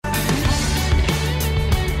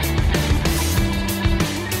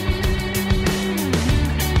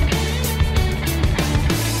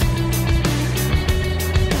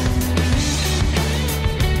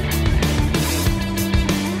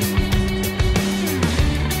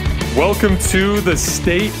Welcome to the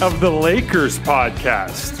State of the Lakers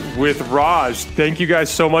podcast with Raj. Thank you guys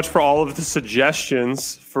so much for all of the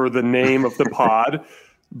suggestions for the name of the pod.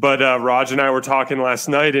 But Raj and I were talking last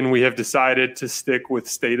night, and we have decided to stick with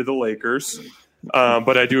State of the Lakers.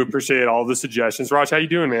 But I do appreciate all the suggestions. Raj, how you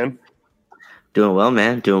doing, man? Doing well,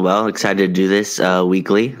 man. Doing well. Excited to do this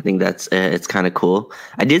weekly. I think that's it's kind of cool.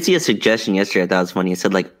 I did see a suggestion yesterday. I thought it was funny. It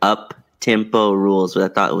said like up tempo rules, but I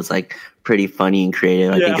thought it was like pretty funny and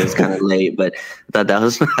creative. I think it was kind of late, but I thought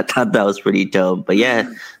that was pretty dope. But yeah,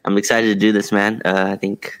 I'm excited to do this, man. I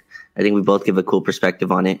think we both give a cool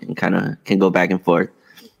perspective on it and kind of can go back and forth.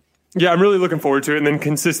 Yeah, I'm really looking forward to it. And then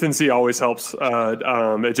consistency always helps.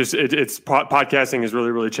 Podcasting is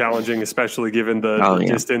really, really challenging, especially given the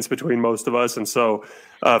distance between most of us. And so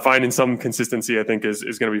finding some consistency, I think, is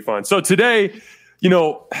going to be fun. So today,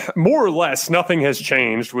 more or less nothing has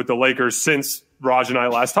changed with the Lakers since Raj and I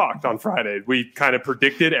last talked on Friday. We kind of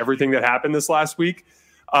predicted everything that happened this last week.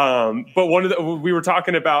 But we were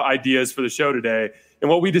talking about ideas for the show today. And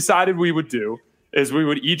what we decided we would do is we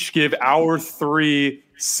would each give our 3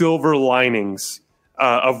 silver linings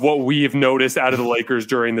of what we've noticed out of the Lakers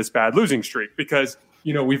during this bad losing streak. Because,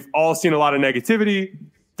 we've all seen a lot of negativity.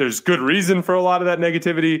 There's good reason for a lot of that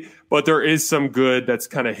negativity, but there is some good that's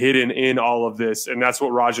kind of hidden in all of this. And that's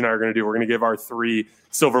what Raj and I are going to do. We're going to give our 3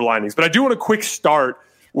 silver linings. But I do want a quick start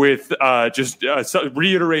with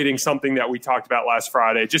reiterating something that we talked about last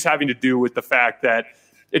Friday, just having to do with the fact that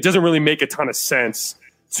it doesn't really make a ton of sense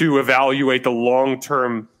to evaluate the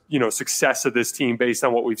long-term success of this team based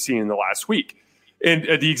on what we've seen in the last week. And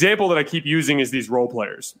the example that I keep using is these role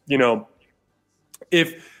players.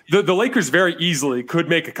 If the Lakers very easily could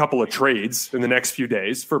make a couple of trades in the next few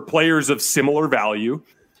days for players of similar value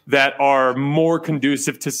that are more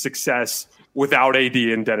conducive to success without AD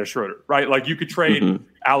and Dennis Schroeder, right? Like you could trade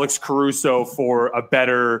Alex Caruso for a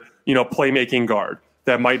better, playmaking guard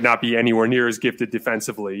that might not be anywhere near as gifted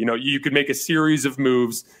defensively. You could make a series of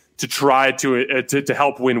moves to try to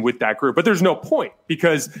help win with that group. But there's no point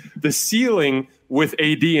because the ceiling with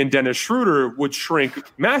AD and Dennis Schroeder would shrink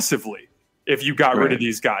massively if you got rid of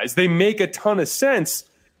these guys. They make a ton of sense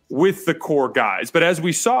with the core guys. But as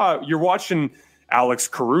we saw, you're watching Alex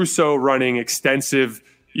Caruso running extensive,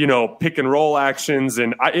 pick and roll actions.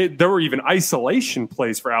 And there were even isolation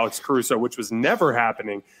plays for Alex Caruso, which was never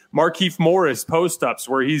happening. Markieff Morris post-ups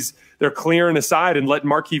where they're clearing aside and letting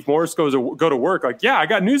Markieff Morris go to work. Like, yeah, I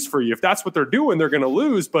got news for you. If that's what they're doing, they're going to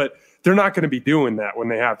lose, but they're not going to be doing that when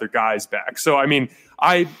they have their guys back. So, I mean,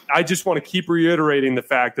 I just want to keep reiterating the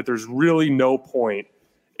fact that there's really no point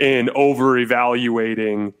in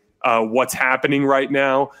over-evaluating what's happening right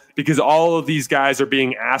now because all of these guys are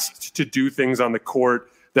being asked to do things on the court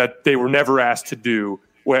that they were never asked to do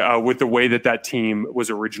with the way that team was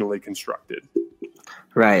originally constructed.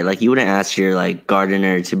 Right, like you wouldn't ask your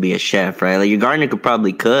gardener to be a chef, right? Like your gardener could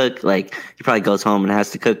probably cook, like he probably goes home and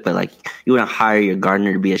has to cook, but like you wouldn't hire your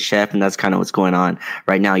gardener to be a chef, and that's kind of what's going on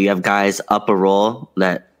right now. You have guys up a role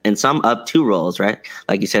and some up 2 roles, right?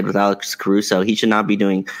 Like you said with Alex Caruso, he should not be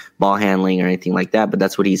doing ball handling or anything like that, but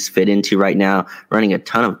that's what he's fit into right now, running a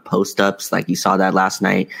ton of post-ups. Like you saw that last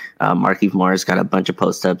night. Markieff Morris got a bunch of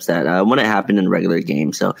post-ups that wouldn't happen in a regular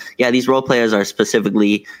game. So yeah, these role players are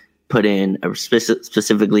specifically put in,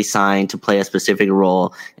 specifically signed to play a specific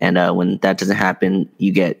role. And when that doesn't happen,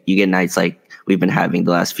 you get nights like we've been having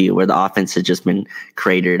the last few where the offense has just been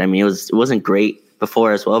cratered. I mean, it wasn't great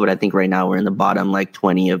before as well, but I think right now we're in the bottom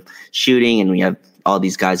 20 of shooting and we have all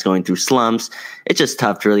these guys going through slumps. It's just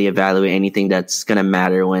tough to really evaluate anything that's going to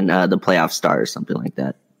matter when the playoffs start or something like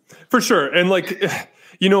that. For sure. And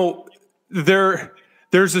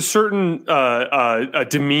there's a certain a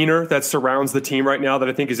demeanor that surrounds the team right now that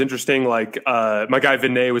I think is interesting. Like my guy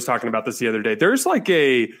Vinay was talking about this the other day. There's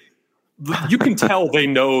you can tell they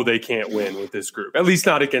know they can't win with this group, at least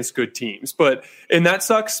not against good teams. And that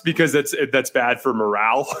sucks because that's bad for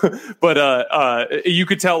morale. But you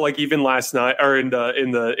could tell even last night or in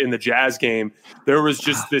the Jazz game, there was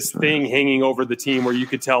just this thing hanging over the team where you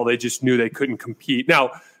could tell they just knew they couldn't compete.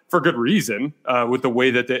 Now, for good reason, with the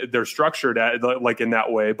way that they're structured in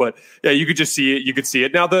that way. But yeah, you could just see it. You could see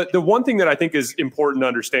it. Now, the one thing that I think is important to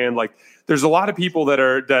understand, there's a lot of people that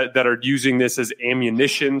are using this as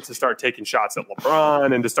ammunition to start taking shots at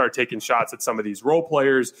LeBron and to start taking shots at some of these role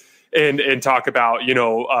players and talk about,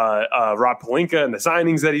 Rob Pelinka and the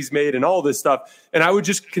signings that he's made and all this stuff. And I would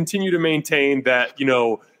just continue to maintain that,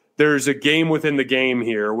 there's a game within the game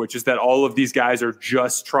here, which is that all of these guys are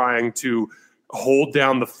just trying to hold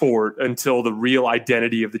down the fort until the real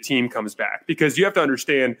identity of the team comes back. Because you have to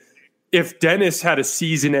understand, if Dennis had a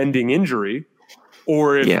season-ending injury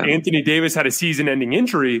or if Anthony Davis had a season-ending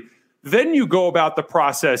injury, then you go about the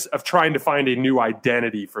process of trying to find a new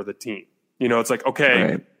identity for the team. You know, it's like,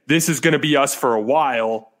 okay, this is going to be us for a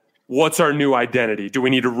while. What's our new identity? Do we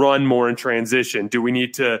need to run more in transition? Do we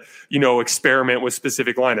need to, experiment with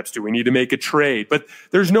specific lineups? Do we need to make a trade? But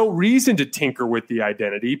there's no reason to tinker with the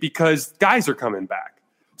identity because guys are coming back.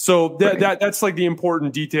 So that's like the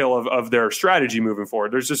important detail of their strategy moving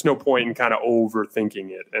forward. There's just no point in kind of overthinking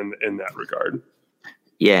it in that regard.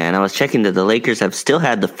 Yeah, and I was checking that the Lakers have still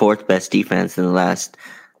had the fourth best defense in the last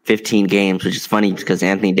 15 games, which is funny because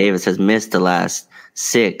Anthony Davis has missed the last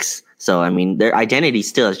 6. So, I mean, their identity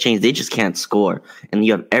still has changed. They just can't score. And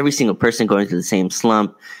you have every single person going through the same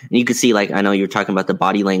slump. And you could see, like, I know you were talking about the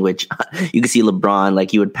body language. You could see LeBron, like,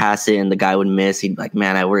 he would pass it and the guy would miss. He'd be like,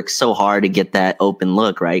 man, I work so hard to get that open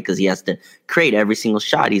look, right? Because he has to create every single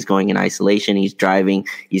shot. He's going in isolation. He's driving.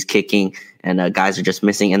 He's kicking. And guys are just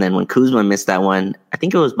missing. And then when Kuzma missed that one, I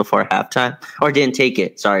think it was before halftime, or didn't take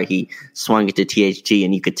it. Sorry, he swung it to THG,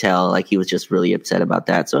 and you could tell like he was just really upset about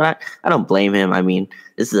that. So I don't blame him. I mean,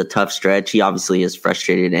 this is a tough stretch. He obviously is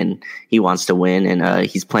frustrated, and he wants to win, and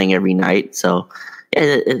he's playing every night. So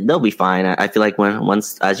yeah, they'll be fine. I feel like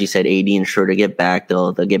once, as you said, AD and Schroeder get back,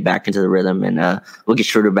 they'll get back into the rhythm, and we'll get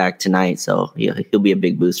Schroeder back tonight. So he'll be a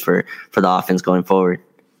big boost for the offense going forward.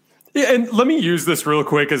 Yeah, and let me use this real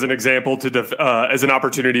quick as an example as an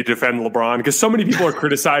opportunity to defend LeBron, because so many people are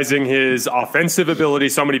criticizing his offensive ability.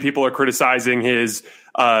 So many people are criticizing his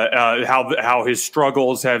how his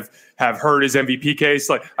struggles have hurt his MVP case.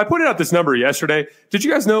 Like, I pointed out this number yesterday. Did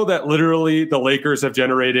you guys know that literally the Lakers have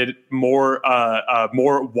generated more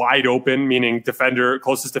wide open, meaning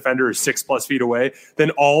closest defender is 6+ feet away,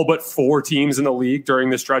 than all but 4 teams in the league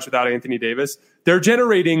during this stretch without Anthony Davis? They're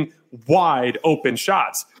generating wide open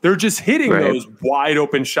shots. They're just hitting those wide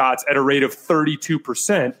open shots at a rate of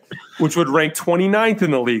 32%, which would rank 29th in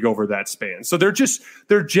the league over that span. So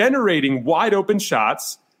they're generating wide open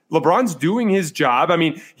shots. LeBron's doing his job. I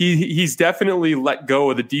mean, he's definitely let go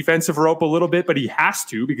of the defensive rope a little bit, but he has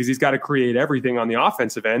to because he's got to create everything on the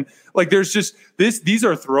offensive end. Like, there's just these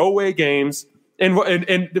are throwaway games. And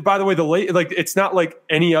by the way, it's not like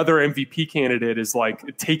any other MVP candidate is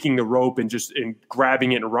like taking the rope and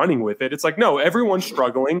grabbing it and running with it. It's like, no, everyone's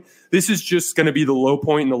struggling. This is just going to be the low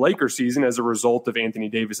point in the Lakers season as a result of Anthony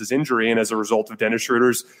Davis's injury and as a result of Dennis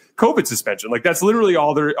Schroeder's COVID suspension. Like, that's literally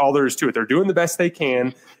all there is to it. They're doing the best they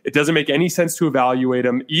can. It doesn't make any sense to evaluate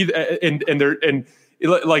them either. And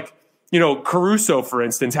Caruso, for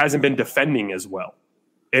instance, hasn't been defending as well.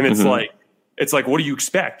 And it's like, what do you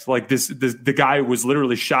expect? Like, the guy was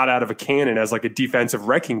literally shot out of a cannon as like a defensive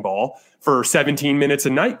wrecking ball for 17 minutes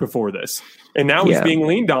a night before this. And now he's being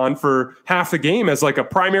leaned on for half the game as like a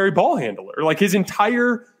primary ball handler. Like, his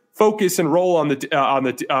entire focus and role on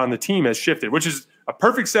the team has shifted, which is a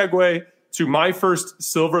perfect segue to my first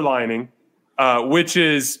silver lining, which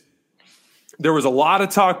is there was a lot of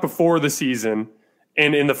talk before the season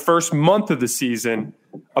and in the first month of the season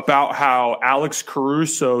about how Alex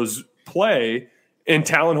Caruso's play and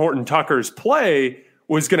Talen Horton-Tucker's play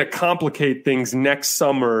was going to complicate things next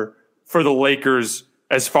summer for the Lakers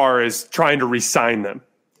as far as trying to re-sign them.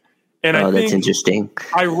 And I think, that's interesting.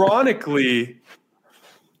 Ironically,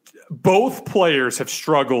 both players have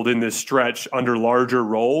struggled in this stretch under larger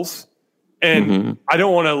roles. And I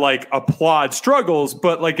don't want to like applaud struggles,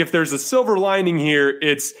 but like if there's a silver lining here,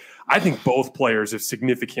 I think both players have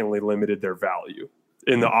significantly limited their value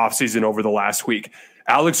in the offseason over the last week.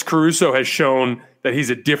 Alex Caruso has shown that he's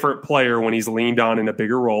a different player when he's leaned on in a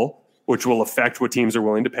bigger role, which will affect what teams are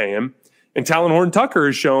willing to pay him. And Talen Horton-Tucker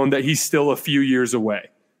has shown that he's still a few years away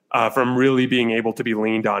from really being able to be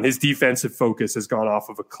leaned on. His defensive focus has gone off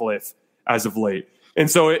of a cliff as of late. And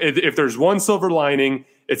so if there's one silver lining,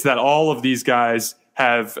 it's that all of these guys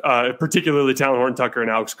have, particularly Talen Horton-Tucker and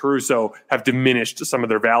Alex Caruso, have diminished some of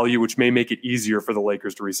their value, which may make it easier for the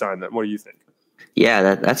Lakers to re-sign them. What do you think?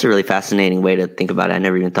 Yeah, that's a really fascinating way to think about it. I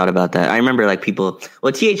never even thought about that. I remember like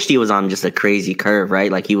THT was on just a crazy curve,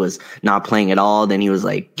 right? Like, he was not playing at all. Then he was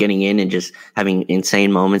like getting in and just having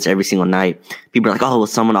insane moments every single night. People are like, oh, will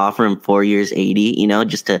someone offer him 4 years, 80,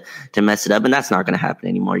 just to mess it up? And that's not going to happen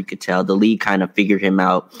anymore. You could tell the league kind of figured him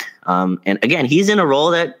out. And again, he's in a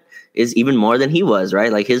role that is even more than he was,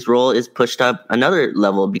 right? Like, his role is pushed up another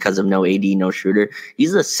level because of no AD, no Schroeder.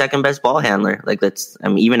 He's the second best ball handler. Like,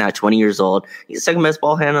 even at 20 years old, he's the second best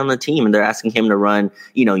ball handler on the team. And they're asking him to run,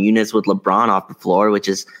 units with LeBron off the floor, which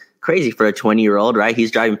is crazy for a 20-year-old, right?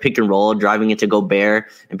 He's driving pick and roll, driving into Gobert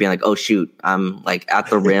and being like, oh shoot, I'm like at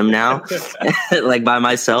the rim now, like by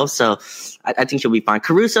myself. So I think she'll be fine.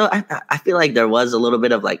 Caruso, I feel like there was a little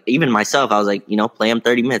bit of like, even myself, I was like, play him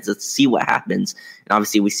 30 minutes. Let's see what happens. And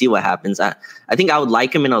obviously we see what happens. I think I would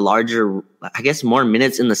like him in a larger, I guess, more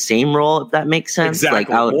minutes in the same role, if that makes sense.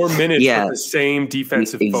 Exactly. Like more minutes with the same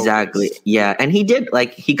defensive exactly. focus. Yeah. And he did,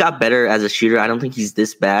 like, he got better as a shooter. I don't think he's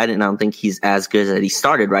this bad, and I don't think he's as good as he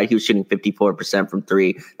started, right? He was shooting 54% from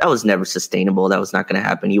three. That was never sustainable. That was not going to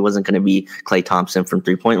happen. He wasn't going to be Klay Thompson from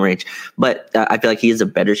 3-point range. But I feel like he is a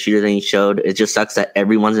better shooter than he showed. It just sucks that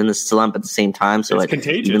everyone's in the slump at the same time. So it's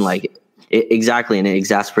contagious. Even like exactly, and it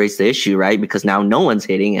exacerbates the issue, right? Because now no one's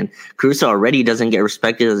hitting, and Caruso already doesn't get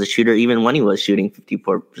respected as a shooter. Even when he was shooting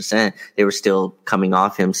 54%, they were still coming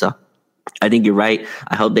off him. So I think you're right.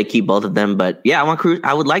 I hope they keep both of them. But yeah,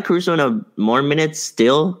 I would like Caruso in a more minutes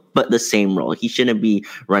still, but the same role. He shouldn't be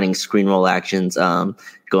running screen roll actions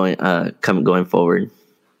going forward.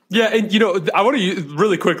 Yeah, and I want to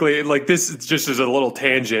really quickly, like, this just as a little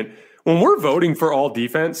tangent. When we're voting for all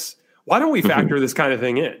defense, why don't we factor this kind of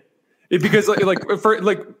thing in? Because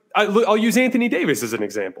I'll use Anthony Davis as an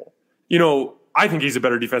example. I think he's a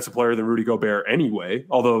better defensive player than Rudy Gobert anyway,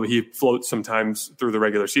 although he floats sometimes through the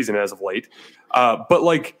regular season as of late. But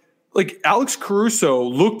like Alex Caruso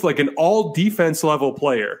looked like an all defense level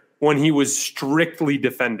player when he was strictly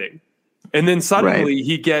defending. And then suddenly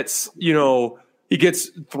he gets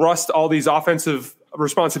thrust all these offensive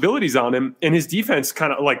responsibilities on him, and his defense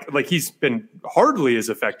kind of like he's been hardly as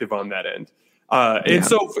effective on that end. And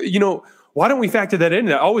so, why don't we factor that in?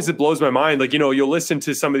 That always, it blows my mind. Like, you'll listen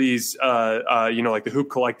to some of these, like the Hoop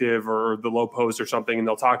Collective or the Low Post or something, and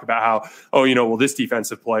they'll talk about how, this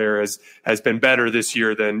defensive player has been better this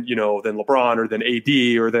year than LeBron or than AD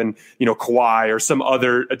or than, Kawhi or some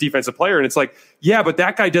other defensive player. And it's like, yeah, but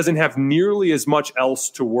that guy doesn't have nearly as much else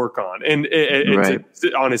to work on and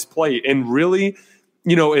on his plate. And really,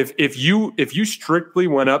 if you strictly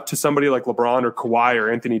went up to somebody like LeBron or Kawhi or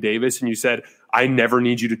Anthony Davis and you said, I never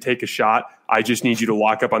need you to take a shot, I just need you to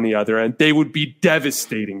lock up on the other end, they would be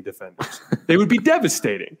devastating defenders. They would be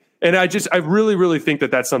devastating. And I really, really think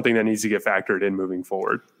that that's something that needs to get factored in moving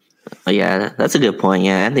forward. Yeah, that's a good point.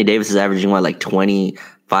 Yeah, Anthony Davis is averaging,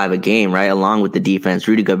 25 a game, right? Along with the defense.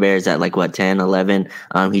 Rudy Gobert is at 10, 11.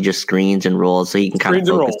 He just screens and rolls, so he can kind of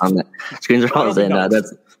focus on that. Screens and rolls, and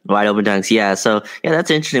that's wide open dunks. Yeah, so yeah, that's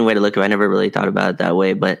an interesting way to look at it. I never really thought about it that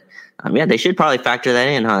way, but they should probably factor that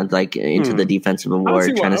in, into the defensive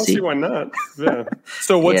award. I don't see why not. Yeah.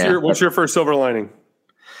 So what's your first silver lining?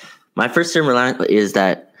 My first silver lining is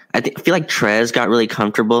that I feel like Trez got really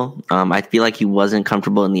comfortable. I feel like he wasn't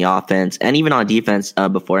comfortable in the offense and even on defense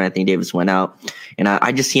before Anthony Davis went out. And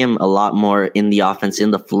I just see him a lot more in the offense,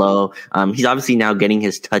 in the flow. He's obviously now getting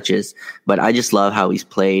his touches, but I just love how he's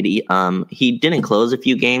played. He didn't close a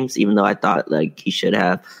few games, even though I thought he should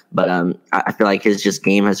have. But I feel like his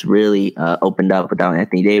game has really opened up without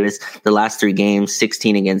Anthony Davis. The last 3 games,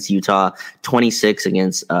 16 against Utah, 26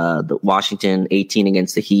 against the Washington, 18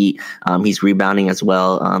 against the Heat. He's rebounding as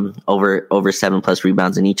well, over 7+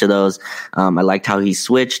 rebounds in each of those. I liked how he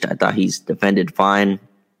switched. I thought he's defended fine.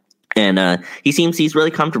 And he's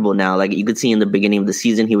really comfortable now. Like you could see in the beginning of the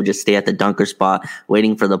season, he would just stay at the dunker spot,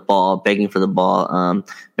 waiting for the ball, begging for the ball.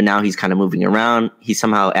 But now he's kind of moving around. He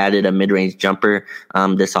somehow added a mid-range jumper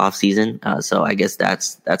this offseason. So I guess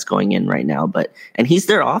that's going in right now. And he's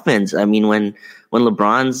their offense. I mean, when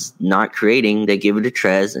LeBron's not creating, they give it to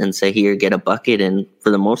Trez and say, here, get a bucket. And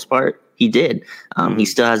for the most part, he did. He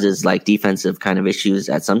still has his defensive kind of issues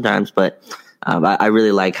at sometimes, but I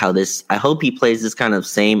really like how I hope he plays this kind of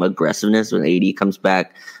same aggressiveness when AD comes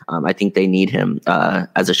back. I think they need him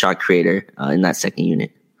as a shot creator in that second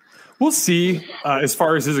unit. We'll see as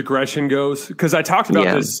far as his aggression goes, because I talked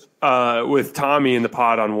about this with Tommy in the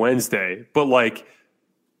pod on Wednesday, but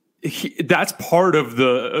that's part of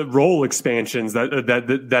the role expansions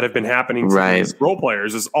that have been happening to these role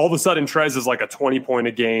players. Is all of a sudden Trez is like a 20-point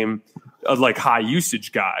a game, high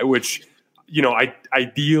usage guy, which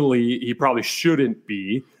ideally he probably shouldn't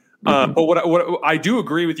be. But what I do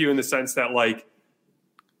agree with you in the sense that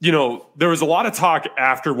there was a lot of talk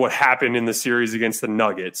after what happened in the series against the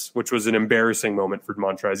Nuggets, which was an embarrassing moment for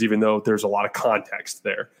Montrez, even though there's a lot of context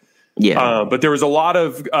there. Yeah. But there was a lot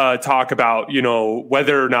of talk about,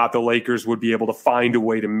 whether or not the Lakers would be able to find a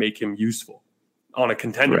way to make him useful on a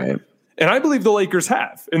contender. Right. And I believe the Lakers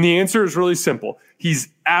have. And the answer is really simple. He's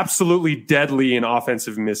absolutely deadly in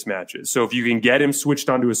offensive mismatches. So if you can get him switched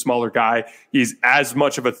onto a smaller guy, he's as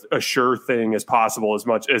much of a sure thing as possible,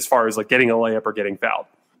 as far as getting a layup or getting fouled.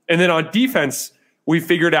 And then on defense, we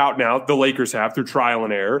figured out now, the Lakers have, through trial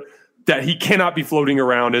and error, that he cannot be floating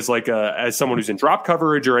around as as someone who's in drop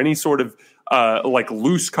coverage or any sort of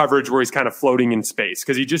loose coverage where he's kind of floating in space,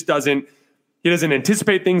 because he just doesn't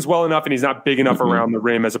anticipate things well enough, and he's not big enough around the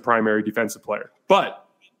rim as a primary defensive player. But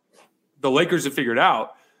the Lakers have figured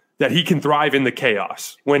out that he can thrive in the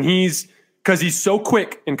chaos because he's so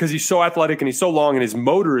quick and because he's so athletic and he's so long and his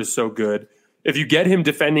motor is so good. If you get him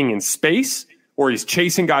defending in space or he's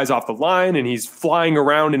chasing guys off the line and he's flying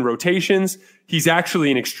around in rotations, he's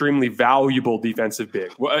actually an extremely valuable defensive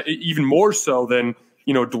big, even more so than,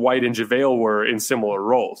 Dwight and JaVale were in similar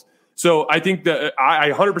roles. So I think that I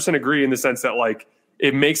 100% agree in the sense that, like,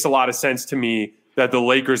 it makes a lot of sense to me that the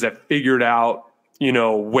Lakers have figured out,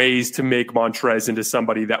 ways to make Montrez into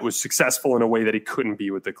somebody that was successful in a way that he couldn't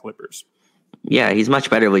be with the Clippers. Yeah, he's much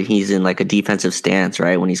better when he's in like a defensive stance,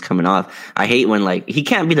 right? When he's coming off. I hate when he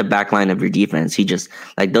can't be the back line of your defense. He just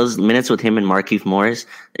those minutes with him and Markieff Morris,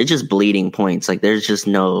 it's just bleeding points. Like there's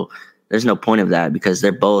no point of that because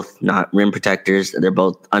they're both not rim protectors. They're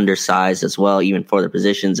both undersized as well, even for their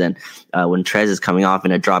positions. And when Trez is coming off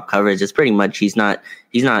in a drop coverage, it's pretty much he's not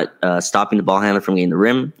stopping the ball handler from getting the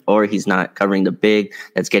rim, or he's not covering the big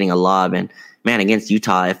that's getting a lob. And man, against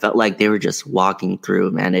Utah, it felt like they were just walking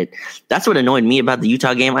through, man. That's what annoyed me about the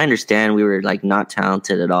Utah game. I understand we were not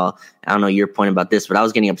talented at all. I don't know your point about this, but I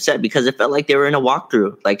was getting upset because it felt like they were in a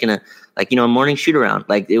walkthrough, a morning shoot around.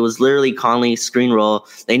 It was literally Conley screen roll.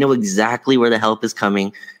 They know exactly where the help is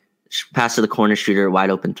coming. Pass to the corner shooter,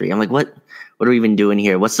 wide open three. I'm like, what are we even doing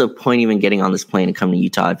here? What's the point even getting on this plane and coming to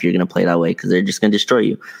Utah if you're going to play that way? Because they're just going to destroy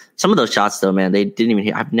you. Some of those shots, though, man, they didn't even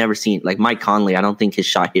hit. I've never seen, Mike Conley, I don't think his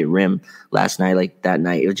shot hit rim last night. That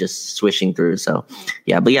night, it was just swishing through. So,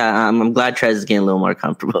 yeah. But, yeah, I'm glad Trez is getting a little more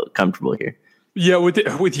comfortable here. Yeah,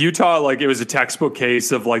 with Utah, it was a textbook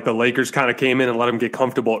case of, the Lakers kind of came in and let them get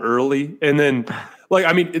comfortable early. And then,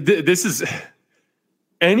 this is –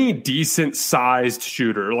 any decent sized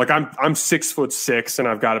shooter, I'm 6'6" and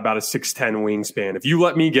I've got about a 6'10" wingspan. If you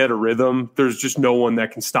let me get a rhythm, there's just no one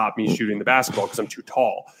that can stop me shooting the basketball because I'm too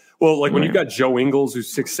tall. Well, when you've got Joe Ingles,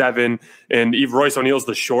 who's 6'7", and Royce O'Neal's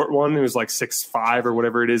the short one, who's 6'5" or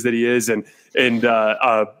whatever it is that he is, and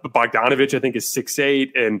Bogdanovich, I think, is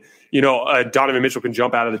 6'8", and Donovan Mitchell can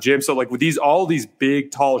jump out of the gym. So with all these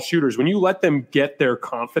big, tall shooters, when you let them get their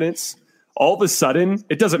confidence, all of a sudden,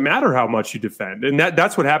 it doesn't matter how much you defend. And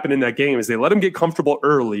that's what happened in that game is they let them get comfortable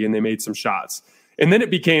early and they made some shots. And then it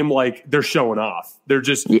became they're showing off. They're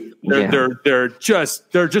just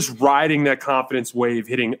they're just riding that confidence wave,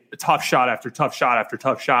 hitting tough shot after tough shot after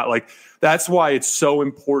tough shot. That's why it's so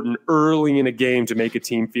important early in a game to make a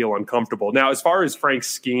team feel uncomfortable. Now, as far as Frank's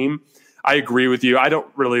scheme, I agree with you. I don't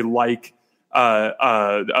really like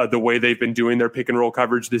the way they've been doing their pick and roll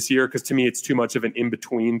coverage this year, because to me it's too much of an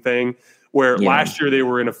in-between thing, where last year they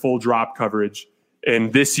were in a full drop coverage,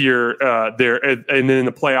 and this year and then in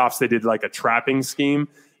the playoffs they did a trapping scheme,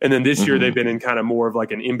 and then this year they've been in kind of more of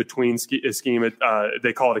an in-between scheme.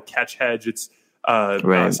 They call it a catch hedge. It's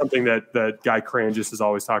something that Guy Cranges is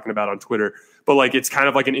always talking about on Twitter, but it's kind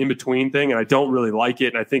of an in-between thing, and I don't really like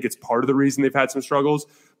it, and I think it's part of the reason they've had some struggles.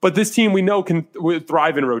 But this team we know can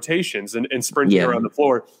thrive in rotations and sprinting around the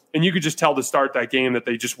floor. And you could just tell to start that game that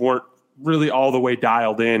they just weren't really all the way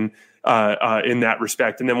dialed in that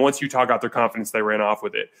respect. And then once Utah got their confidence, they ran off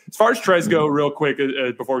with it. As far as Trez go, real quick,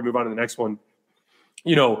 before we move on to the next one,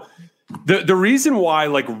 the reason why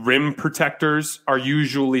rim protectors are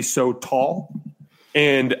usually so tall,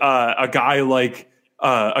 and a guy like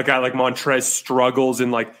Montrez struggles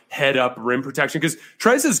in head up rim protection, because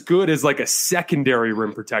Trez is good as a secondary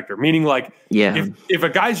rim protector, meaning if a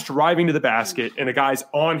guy's driving to the basket and a guy's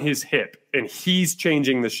on his hip and he's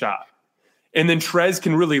changing the shot, and then Trez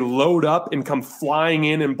can really load up and come flying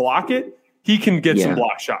in and block it, he can get some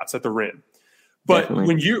block shots at the rim. But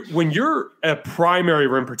definitely, when you're a primary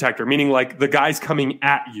rim protector, meaning the guy's coming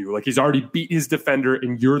at you, he's already beat his defender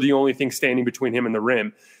and you're the only thing standing between him and the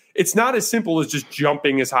rim, it's not as simple as just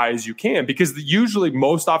jumping as high as you can, because usually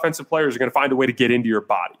most offensive players are going to find a way to get into your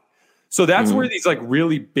body. So that's where these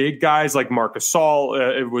really big guys like Marc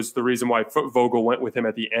Gasol, it was the reason why Vogel went with him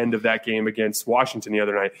at the end of that game against Washington the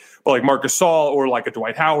other night. But Marc Gasol or a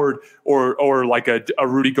Dwight Howard or a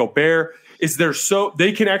Rudy Gobert,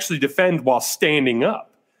 they can actually defend while standing up.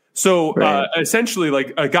 So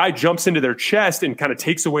essentially, a guy jumps into their chest and kind of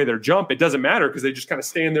takes away their jump. It doesn't matter, because they just kind of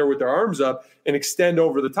stand there with their arms up and extend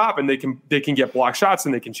over the top, and they can get block shots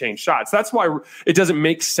and they can change shots. That's why it doesn't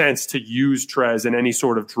make sense to use Trez in any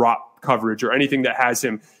sort of drop coverage or anything that has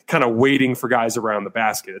him kind of waiting for guys around the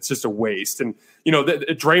basket. It's just a waste. And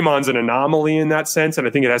Draymond's an anomaly in that sense, and I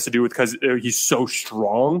think it has to do with because he's so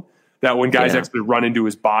strong that when guys actually run into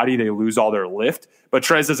his body, they lose all their lift. But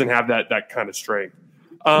Trez doesn't have that kind of strength.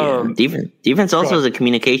 Defense also is a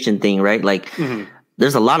communication thing, right?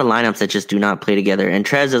 there's a lot of lineups that just do not play together. And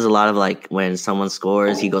Trez does a lot of like when someone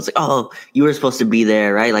scores, he goes like, "Oh, you were supposed to be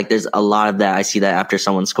there," right? Like there's a lot of that. I see that after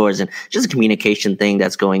someone scores, and just a communication thing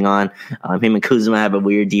that's going on. Him and Kuzma have a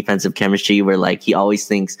weird defensive chemistry where like he always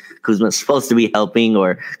thinks Kuzma's supposed to be helping,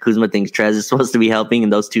 or Kuzma thinks Trez is supposed to be helping,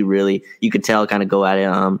 and those two really, you could tell, kind of go at it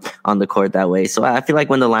on the court that way. So I feel like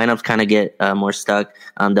when the lineups kind of get more stuck,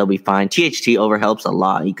 they'll be fine. THT overhelps a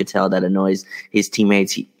lot. You could tell that annoys his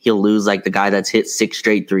teammates. He'll lose like the guy that's hit 6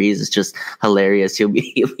 straight threes. It's just hilarious. He'll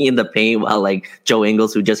be in the paint while like Joe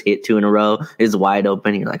Ingles, who just hit 2 in a row, is wide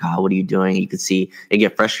open. You're like, "Oh, what are you doing?" You could see it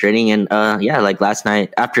get frustrating. And like last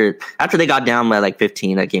night, after they got down by like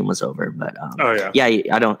 15, that game was over. But I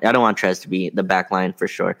don't want Trez to be the back line for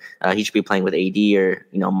sure. He should be playing with AD, or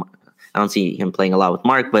I don't see him playing a lot with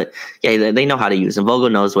Mark. But yeah, they know how to use him. Vogel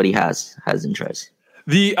knows what he has in Trez.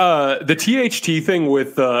 The THT thing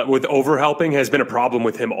with overhelping has been a problem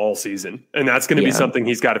with him all season, and that's going to be something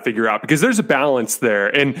he's got to figure out, because there's a balance there,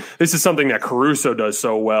 and this is something that Caruso does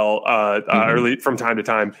so well early from time to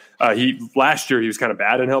time. Last year he was kind of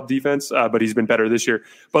bad in help defense, but he's been better this year.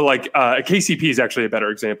 But like KCP is actually a better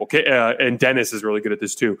example, and Dennis is really good at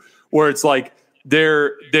this too, where it's like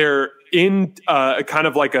they're in kind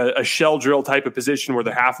of like a shell drill type of position where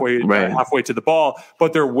they're halfway to the ball,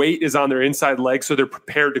 but their weight is on their inside leg, so they're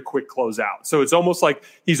prepared to quick close out. So it's almost like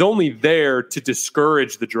he's only there to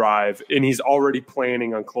discourage the drive, and he's already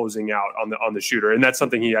planning on closing out on the shooter, and that's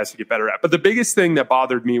something he has to get better at. But the biggest thing that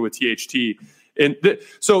bothered me with THT, and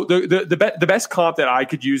the best comp that I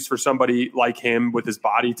could use for somebody like him with his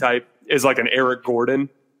body type is like an Eric Gordon,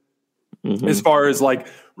 as far as like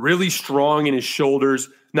really strong in his shoulders,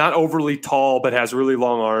 not overly tall, but has really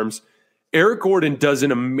long arms. Eric Gordon does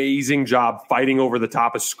an amazing job fighting over the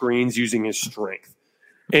top of screens using his strength.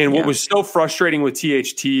 And what was so frustrating with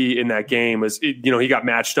THT in that game was, he got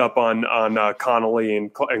matched up on Connolly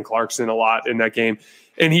and Clarkson a lot in that game,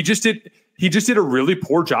 and he just did a really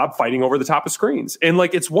poor job fighting over the top of screens. And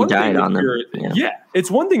like, it's one thing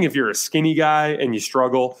it's one thing if you're a skinny guy and you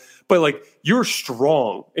struggle, but like you're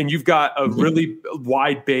strong and you've got a really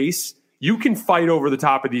wide base. You can fight over the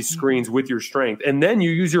top of these screens with your strength, and then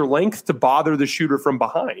you use your length to bother the shooter from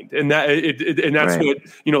behind. And that's what,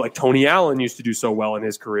 like Tony Allen used to do so well in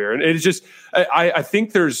his career. And it's just, I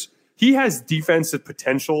think he has defensive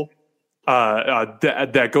potential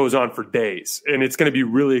that goes on for days, and it's going to be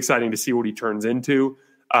really exciting to see what he turns into.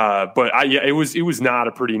 But it was not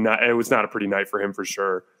a pretty night for him for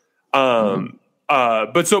sure.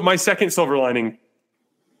 But so my second silver lining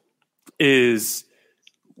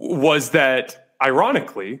was that,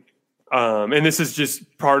 ironically, and this is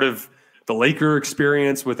just part of the Laker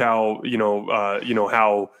experience with how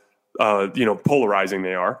polarizing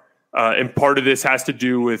they are. And part of this has to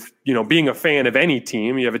do with, being a fan of any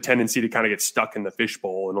team. You have a tendency to kind of get stuck in the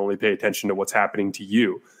fishbowl and only pay attention to what's happening to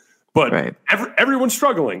you. But everyone's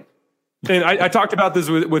struggling. And I talked about this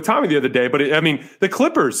with Tommy the other day, but the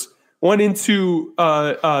Clippers went into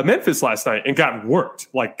Memphis last night and got worked,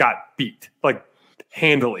 got beat,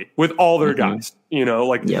 handily with all their guys. Philly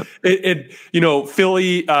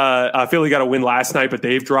got a win last night, but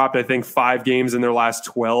they've dropped, I think, 5 games in their last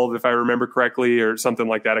 12, if I remember correctly, or something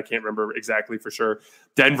like that. I can't remember exactly for sure.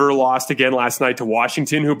 Denver lost again last night to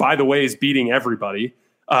Washington, who, by the way, is beating everybody.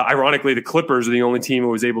 Ironically, the Clippers are the only team who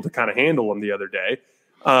was able to kind of handle them the other day.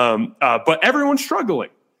 But everyone's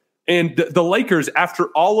struggling. And the Lakers, after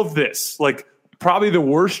all of this, probably the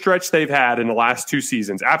worst stretch they've had in the last 2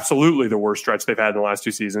 seasons, absolutely the worst stretch they've had in the last 2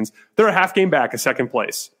 seasons, they're a half game back of second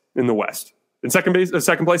place in the West. In second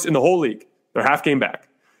place in the whole league. They're half game back.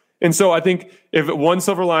 And so I think if one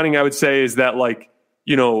silver lining I would say is that,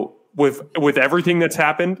 with everything that's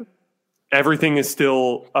happened, everything is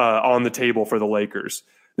still on the table for the Lakers.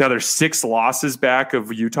 Now there's 6 losses back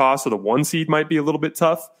of Utah, so the 1 seed might be a little bit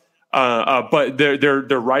tough. But they're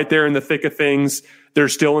right there in the thick of things. They're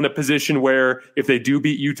still in a position where if they do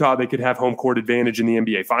beat Utah, they could have home court advantage in the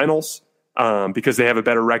NBA Finals because they have a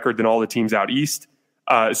better record than all the teams out east.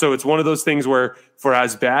 So it's one of those things where, for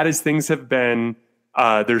as bad as things have been,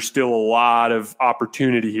 there's still a lot of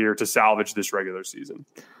opportunity here to salvage this regular season.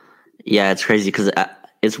 Yeah, it's crazy because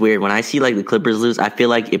it's weird. When I see the Clippers lose, I feel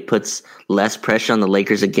like it puts less pressure on the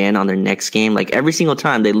Lakers again on their next game. Every single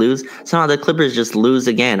time they lose, somehow the Clippers just lose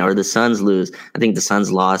again, or the Suns lose. I think the Suns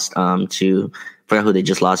lost to, I forgot who they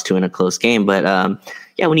just lost to in a close game. But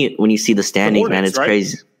when you see the standings, Hornets, man, it's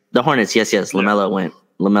crazy. The Hornets, yes. LaMelo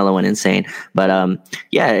LaMelo went insane. But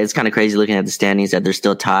yeah, it's kind of crazy looking at the standings that they're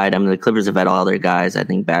still tied. I mean, the Clippers have had all their guys, I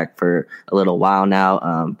think, back for a little while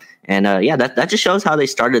now. Yeah, that just shows how they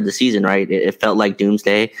started the season, right? It felt like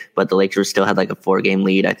doomsday, but the Lakers still had like a 4-game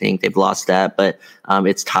lead. I think they've lost that, but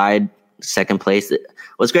it's tied second place.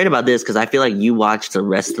 What's great about this, because I feel like you watch the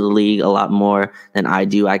rest of the league a lot more than I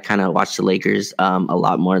do. I kind of watch the Lakers a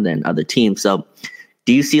lot more than other teams. So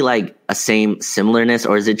do you see like a similarness,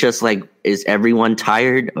 or is it just like, is everyone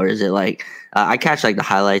tired, or is it like, I catch like the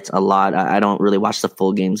highlights a lot. I don't really watch the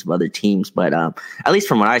full games of other teams, but at least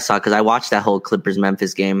from what I saw, because I watched that whole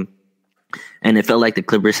Clippers-Memphis game, and it felt like the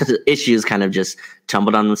Clippers' issues kind of just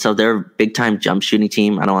tumbled on themselves. They're a big-time jump shooting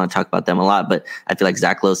team. I don't want to talk about them a lot, but I feel like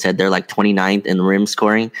Zach Lowe said they're like 29th in rim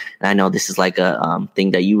scoring. And I know this is like a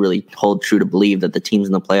thing that you really hold true to believe, that the teams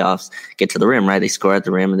in the playoffs get to the rim, right? They score at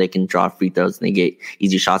the rim and they can draw free throws and they get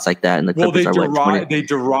easy shots like that. And the Clippers they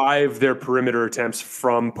derive their perimeter attempts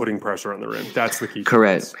from putting pressure on the rim. That's the key.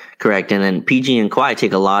 Correct. And then PG and Kawhi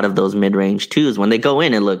take a lot of those mid-range twos. When they go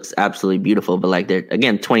in, it looks absolutely beautiful. But like they're,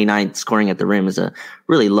 again, 29th scoring at the rim is a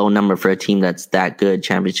really low number for a team that's that good,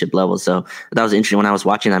 championship level. So that was interesting. When I was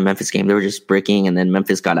watching that Memphis game, they were just bricking, and then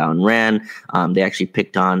Memphis got out and ran. They actually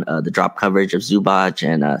picked on the drop coverage of Zubac,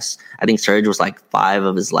 and I think Serge was like 5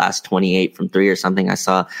 of his last 28 from 3 or something. I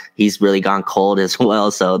saw he's really gone cold as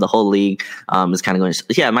well. So the whole league is kind of going.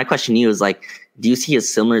 Yeah, my question to you is like, do you see a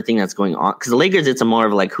similar thing that's going on? Because the Lakers, it's a more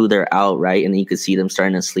of like who they're out, right? And then you could see them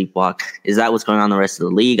starting to sleepwalk. Is that what's going on in the rest of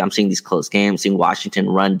the league? I'm seeing these close games, seeing Washington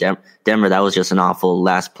run Denver. That was just an awful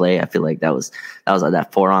last play. I feel like that was like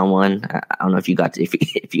that 4-on-1. I don't know if you got to,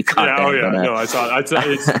 if you caught that. Oh yeah, no, I saw it.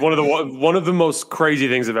 It's one of the most crazy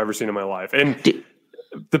things I've ever seen in my life. And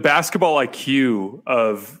the basketball IQ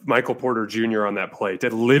of Michael Porter Jr. on that play to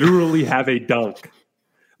literally have a dunk.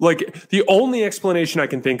 Like, the only explanation I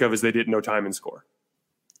can think of is they didn't know time and score.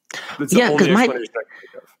 That's the only explanation I can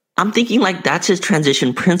think of. I'm thinking, like, that's his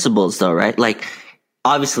transition principles, though, right? Like,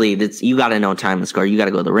 obviously, you got to know time and score. You got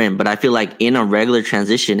to go to the rim. But I feel like in a regular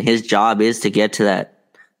transition, his job is to get to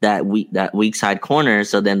that weak side corner.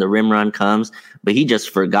 So then the rim run comes. But he just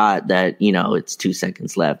forgot that, it's 2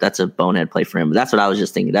 seconds left. That's a bonehead play for him. But that's what I was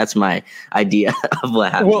just thinking. That's my idea of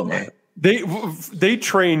what happened there. They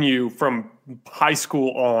train you from high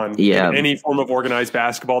school on in any form of organized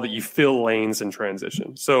basketball that you fill lanes in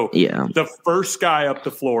transition. So the first guy up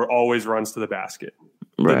the floor always runs to the basket.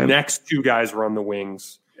 Right. The next 2 guys run the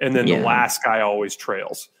wings, and then the last guy always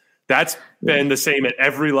trails. That's been the same at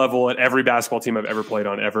every level, at every basketball team I've ever played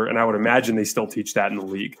on ever. And I would imagine they still teach that in the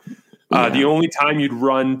league. The only time you'd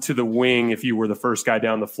run to the wing if you were the first guy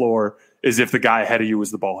down the floor is if the guy ahead of you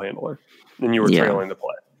was the ball handler and you were trailing the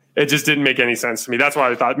play. It just didn't make any sense to me. That's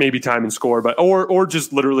why I thought maybe time and score, but or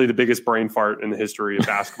just literally the biggest brain fart in the history of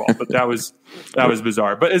basketball. But that was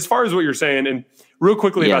bizarre. But as far as what you're saying, and real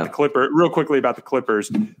quickly about the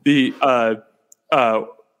Clippers,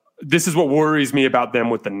 this is what worries me about them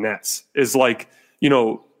with the Nets is like,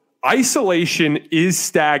 isolation is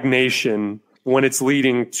stagnation when it's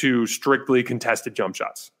leading to strictly contested jump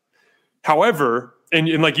shots. However, and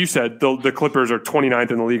like you said, the Clippers are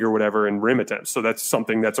 29th in the league or whatever in rim attempts. So that's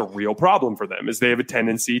something that's a real problem for them, is they have a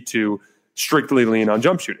tendency to strictly lean on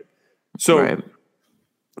jump shooting. So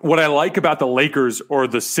what I like about the Lakers or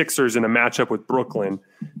the Sixers in a matchup with Brooklyn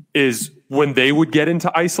is when they would get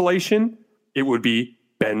into isolation, it would be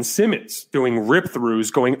Ben Simmons doing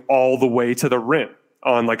rip-throughs going all the way to the rim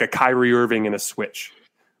on like a Kyrie Irving in a switch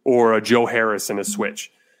or a Joe Harris in a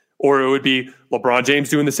switch. Or it would be LeBron James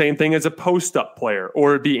doing the same thing as a post-up player.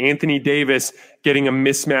 Or it'd be Anthony Davis getting a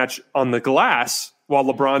mismatch on the glass while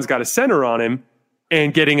LeBron's got a center on him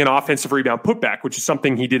and getting an offensive rebound putback, which is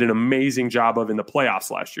something he did an amazing job of in the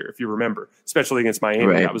playoffs last year, if you remember, especially against Miami.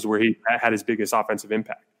 Right. That was where he had his biggest offensive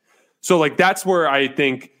impact. So, like, that's where I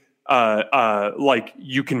think like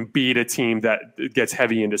you can beat a team that gets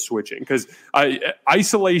heavy into switching, because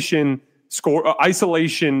isolation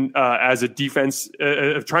as a defense,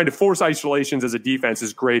 trying to force isolations as a defense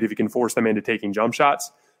is great if you can force them into taking jump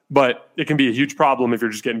shots, but it can be a huge problem if you're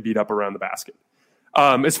just getting beat up around the basket.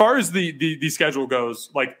 As far as the schedule goes,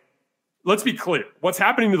 like, let's be clear. What's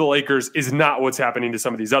happening to the Lakers is not what's happening to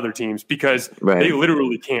some of these other teams, because they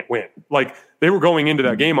literally can't win. Like, they were going into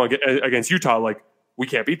that game against Utah like, we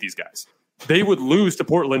can't beat these guys. They would lose to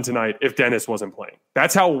Portland tonight if Dennis wasn't playing.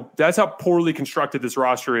 That's how poorly constructed this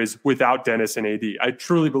roster is without Dennis and AD. I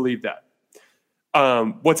truly believe that.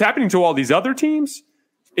 What's happening to all these other teams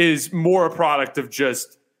is more a product of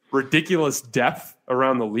just ridiculous depth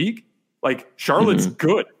around the league. Like, Charlotte's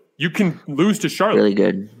good. You can lose to Charlotte. Really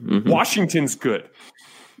good. Washington's good.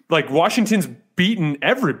 like Washington's beaten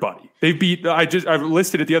everybody. They beat. I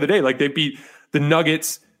listed it the other day. Like they beat the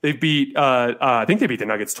Nuggets. They beat. I think they beat the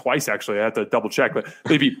Nuggets twice. Actually, I have to double check, but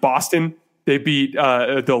they beat Boston. They beat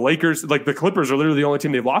the Lakers. Like the Clippers are literally the only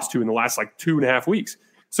team they've lost to in the last like 2.5 weeks.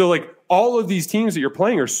 So like all of these teams that you're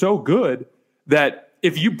playing are so good that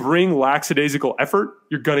if you bring lackadaisical effort,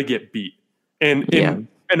 you're gonna get beat.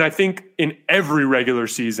 And I think in every regular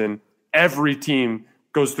season, every team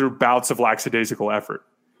goes through bouts of lackadaisical effort.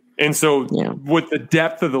 And so with the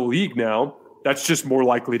depth of the league now, that's just more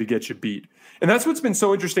likely to get you beat. And that's what's been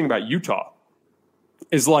so interesting about Utah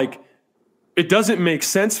is like, it doesn't make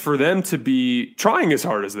sense for them to be trying as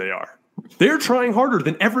hard as they are. They're trying harder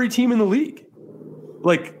than every team in the league,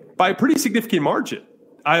 like by a pretty significant margin.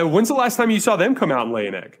 When's the last time you saw them come out and lay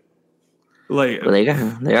an egg? Like, well, they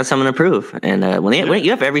got something to prove, and when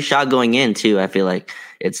you have every shot going in too, I feel like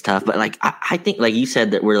it's tough. But like I think, like you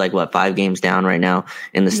said, that we're like 5 games down right now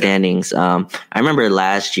in the standings. I remember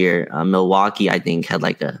last year, Milwaukee, I think, had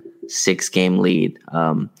like a 6-game lead.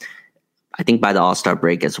 I think by the All-Star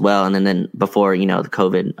break as well, and then before the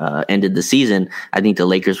COVID ended the season, I think the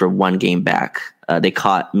Lakers were 1 game back. They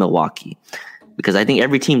caught Milwaukee. Because I think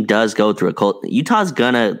every team does go through a cold. Utah's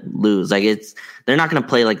gonna lose. Like they're not gonna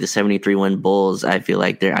play like the 73-win Bulls. I feel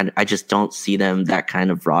like I just don't see them that kind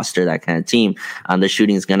of roster, that kind of team. The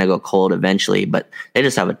shooting is gonna go cold eventually, but they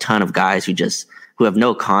just have a ton of guys who have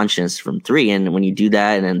no conscience from 3. And when you do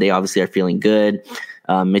that, and then they obviously are feeling good.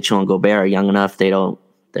 Mitchell and Gobert are young enough.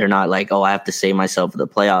 They're not like, oh, I have to save myself for the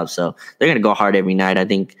playoffs. So they're gonna go hard every night. I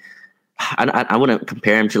think. I wouldn't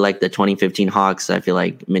compare him to like the 2015 Hawks. I feel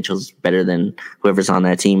like Mitchell's better than whoever's on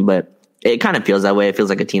that team, but it kind of feels that way. It feels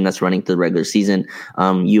like a team that's running through the regular season.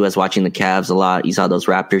 You as watching the Cavs a lot, you saw those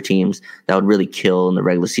Raptor teams that would really kill in the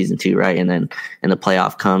regular season too, right? And then the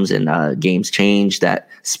playoff comes and games change. That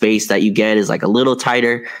space that you get is like a little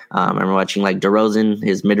tighter. I remember watching like DeRozan,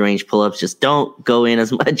 his mid-range pull-ups just don't go in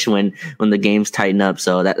as much when the games tighten up.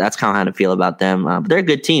 So that's kind of how to feel about them. But they're a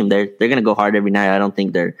good team. They're going to go hard every night. I don't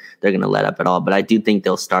think they're going to let up at all. But I do think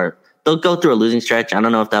they'll go through a losing stretch. I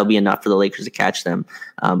don't know if that'll be enough for the Lakers to catch them,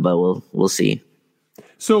 but we'll see.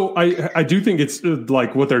 So I do think it's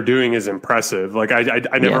like what they're doing is impressive. Like I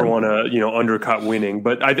never want to undercut winning,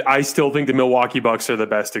 but I still think the Milwaukee Bucks are the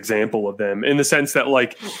best example of them in the sense that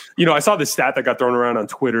like I saw this stat that got thrown around on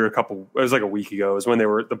Twitter it was like a week ago. It was when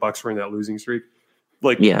the Bucks were in that losing streak.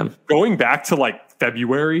 Like going back to like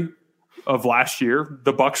February of last year,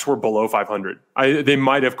 the Bucks were below 500. They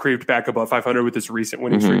might have creeped back above 500 with this recent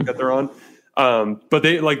winning streak that they're on. But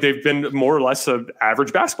they've been more or less an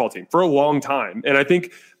average basketball team for a long time. And I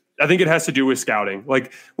think it has to do with scouting.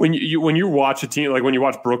 Like when you watch a team, like when you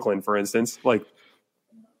watch Brooklyn, for instance, like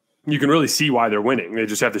you can really see why they're winning. They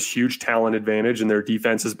just have this huge talent advantage and their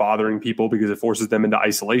defense is bothering people because it forces them into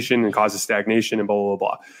isolation and causes stagnation and blah,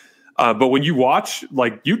 blah, blah. But when you watch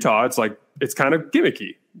like Utah, it's kind of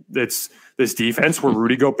gimmicky. It's this defense where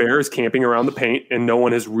Rudy Gobert is camping around the paint and no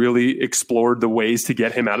one has really explored the ways to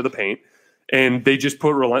get him out of the paint. And they just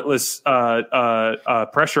put relentless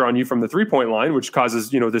pressure on you from the 3-point line, which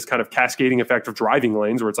causes, this kind of cascading effect of driving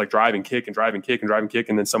lanes where it's like drive and kick and drive and kick and drive and kick.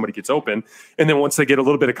 And then somebody gets open. And then once they get a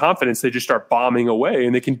little bit of confidence, they just start bombing away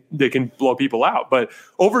and they can blow people out. But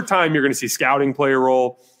over time, you're going to see scouting play a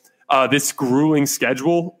role. This grueling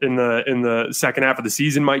schedule in the second half of the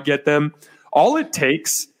season might get them. All it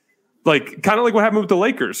takes, like kind of like what happened with the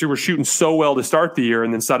Lakers, who were shooting so well to start the year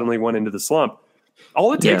and then suddenly went into the slump.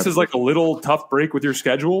 All it takes is like a little tough break with your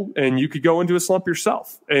schedule, and you could go into a slump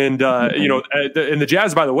yourself. And and the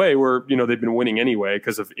Jazz, by the way, were they've been winning anyway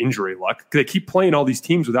because of injury luck. They keep playing all these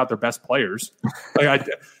teams without their best players.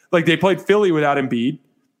 Like they played Philly without Embiid.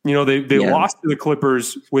 They lost to the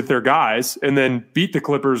Clippers with their guys, and then beat the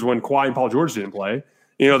Clippers when Kawhi and Paul George didn't play.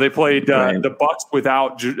 They played the Bucks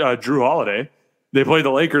without Drew Holiday. They played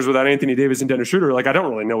the Lakers without Anthony Davis and Dennis Schroeder. Like, I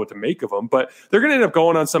don't really know what to make of them, but they're going to end up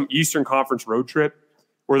going on some Eastern Conference road trip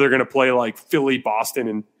where they're going to play like Philly, Boston,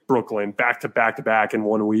 and Brooklyn back to back in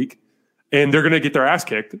 1 week, and they're going to get their ass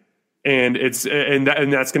kicked. And that's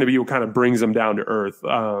going to be what kind of brings them down to earth.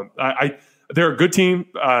 They're a good team.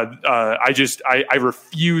 I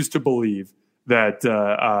refuse to believe that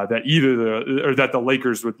the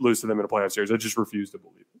Lakers would lose to them in a playoff series. I just refuse to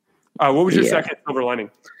believe it. What was your second silver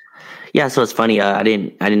lining? Yeah, so it's funny. I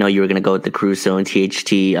didn't know you were going to go with the Caruso and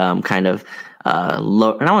THT kind of. I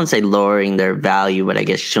don't want to say lowering their value, but I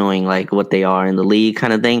guess showing like what they are in the league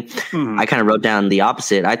kind of thing. Mm-hmm. I kind of wrote down the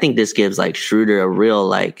opposite. I think this gives like Schroeder a real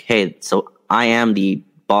like, hey, so I am the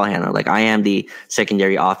ball handler. Like I am the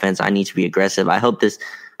secondary offense. I need to be aggressive. I hope this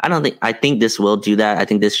I think this will do that. I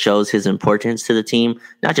think this shows his importance to the team,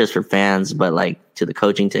 not just for fans, but like to the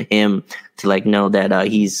coaching, to him, to like know that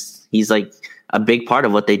he's like a big part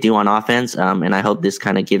of what they do on offense. And I hope this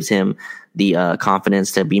kind of gives him the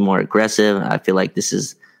confidence to be more aggressive. I feel like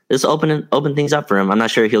this open things up for him. I'm not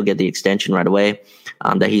sure he'll get the extension right away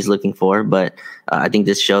that he's looking for, but I think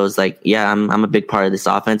this shows like, yeah, I'm a big part of this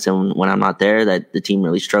offense, and when I'm not there, that the team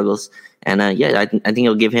really struggles. And I think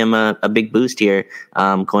it'll give him a big boost here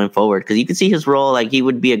going forward, because you can see his role. Like, he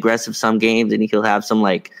would be aggressive some games, and he'll have some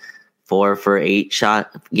like 4 for 8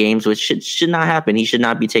 shot games, which should not happen. He should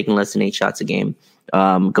not be taking less than 8 shots a game.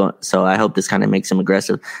 So I hope this kind of makes him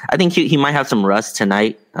aggressive. I think he might have some rust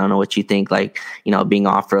tonight. I don't know what you think, like, being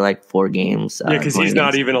off for like 4 games. Yeah, because he's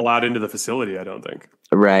not even allowed into the facility, I don't think.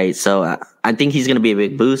 Right. So I think he's going to be a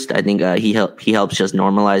big boost. I think he helps just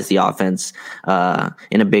normalize the offense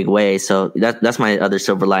in a big way. So that's my other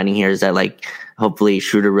silver lining here, is that like hopefully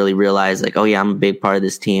Schroeder really realized like, oh yeah, I'm a big part of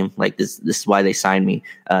this team. Like this is why they signed me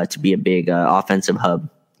to be a big offensive hub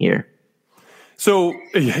here. So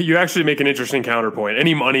you actually make an interesting counterpoint.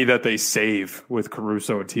 Any money that they save with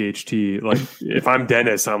Caruso and THT, like if I'm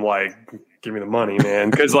Dennis, I'm like, give me the money, man.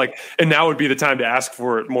 Because like, and now would be the time to ask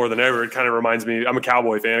for it more than ever. It kind of reminds me, I'm a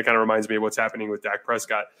Cowboy fan. It kind of reminds me of what's happening with Dak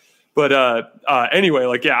Prescott. But anyway,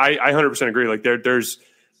 like, yeah, I 100% agree. Like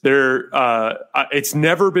it's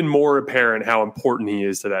never been more apparent how important he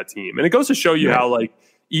is to that team. And it goes to show you how, like,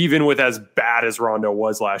 even with as bad as Rondo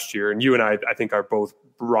was last year, and you and I think are both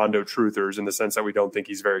Rondo truthers in the sense that we don't think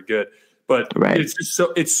he's very good, but it's just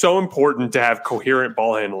it's so important to have coherent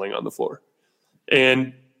ball handling on the floor.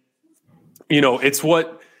 And, it's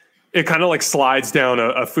what it kind of like slides down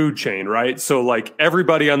a food chain, right? So like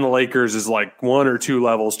everybody on the Lakers is like 1 or 2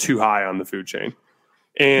 levels too high on the food chain.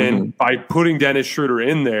 And by putting Dennis Schroeder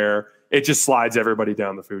in there, it just slides everybody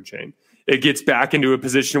down the food chain. It gets back into a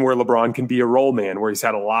position where LeBron can be a role man, where he's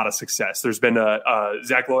had a lot of success. There's been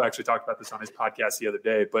Zach Lowe actually talked about this on his podcast the other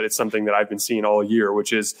day, but it's something that I've been seeing all year,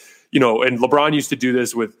 which is, and LeBron used to do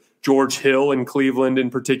this with George Hill in Cleveland in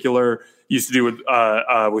particular, used to do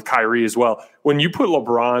with Kyrie as well. When you put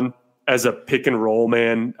LeBron as a pick and roll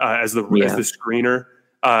man, as the screener,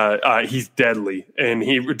 he's deadly. And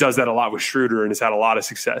he does that a lot with Schroeder and has had a lot of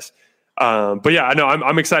success. But yeah, I know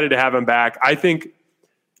I'm excited to have him back. I think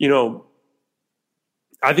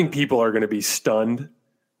people are going to be stunned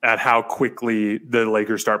at how quickly the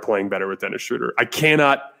Lakers start playing better with Dennis Schroeder. I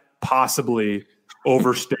cannot possibly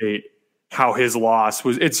overstate how his loss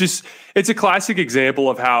was. It's a classic example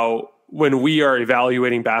of how when we are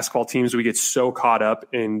evaluating basketball teams, we get so caught up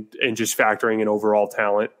in just factoring in overall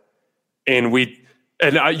talent. And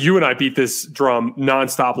you and I beat this drum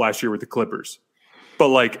nonstop last year with the Clippers. But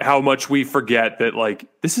like how much we forget that like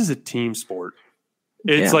this is a team sport.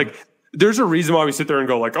 It's like there's a reason why we sit there and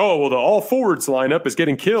go like, oh, well, the all forwards lineup is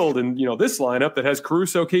getting killed. And, this lineup that has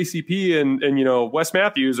Caruso, KCP, and Wes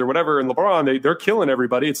Matthews or whatever, and LeBron, they're killing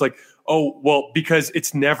everybody. It's like, oh, well, because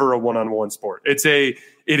it's never a one-on-one sport. It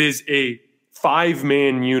is a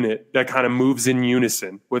 5-man unit that kind of moves in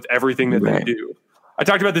unison with everything that they do. I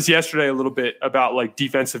talked about this yesterday a little bit about like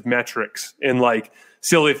defensive metrics and like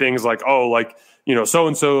silly things like, oh, like,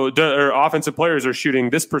 so-and-so or offensive players are shooting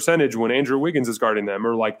this percentage when Andrew Wiggins is guarding them,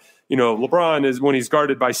 or like, LeBron is when he's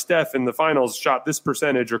guarded by Steph in the finals shot this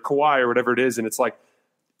percentage, or Kawhi or whatever it is. And it's like,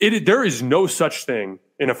 there is no such thing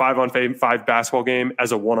in a 5-on-5 basketball game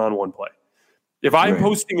as a one-on-one play. If I'm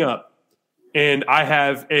posting up and I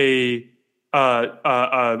have a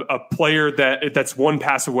player that's one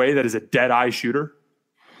pass away that is a dead eye shooter,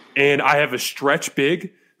 and I have a stretch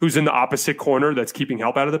big who's in the opposite corner that's keeping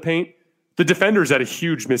help out of the paint, the defender's at a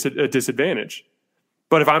huge disadvantage.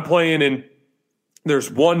 But if I'm playing and there's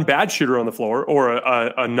one bad shooter on the floor, or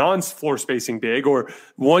a non-floor spacing big, or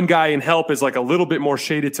one guy in help is like a little bit more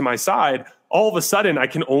shaded to my side, all of a sudden I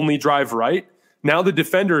can only drive right. Now the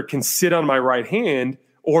defender can sit on my right hand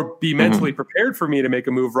or be mentally prepared for me to make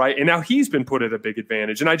a move right. And now he's been put at a big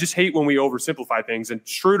advantage. And I just hate when we oversimplify things. And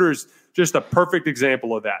Schroeder's just a perfect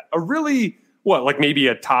example of that. A really, like maybe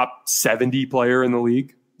a top 70 player in the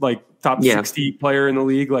league, like top 60 player in the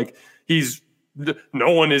league. Like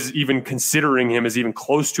no one is even considering him as even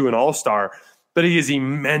close to an all-star, but he is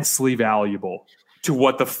immensely valuable to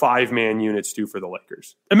what the 5-man units do for the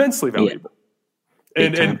Lakers. Immensely valuable.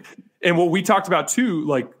 Yeah. And what we talked about too,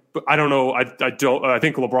 like, I don't know. I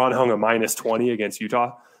think LeBron hung a -20 against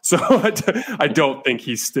Utah. So I don't think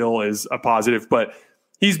he still is a positive, but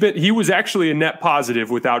he was actually a net positive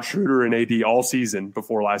without Schroeder and AD all season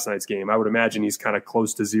before last night's game. I would imagine he's kind of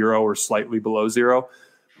close to 0 or slightly below 0.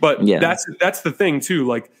 But that's the thing too.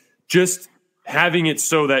 Like, just having it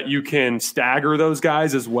so that you can stagger those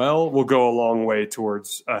guys as well will go a long way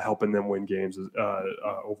towards helping them win games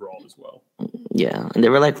overall as well. Yeah, and they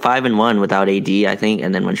were like 5-1 without AD, I think,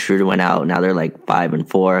 and then when Schroeder went out, now they're like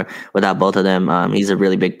 5-4 without both of them. He's a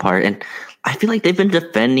really big part, and I feel like they've been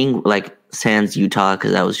defending like sans Utah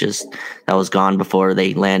because that was gone before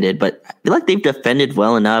they landed, but I feel like they've defended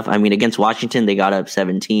well enough. I mean, against Washington, they got up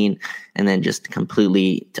 17, and then just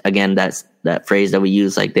completely again that's that phrase that we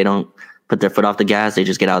use, like they don't put their foot off the gas, they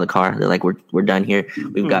just get out of the car. They're like, we're done here.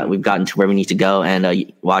 We've gotten to where we need to go,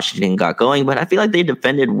 and Washington got going. But I feel like they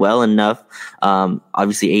defended well enough.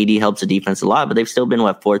 Obviously, AD helps the defense a lot, but they've still been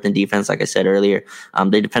fourth in defense, like I said earlier.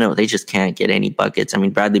 They defended, they just can't get any buckets. I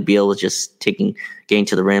mean, Bradley Beal was just getting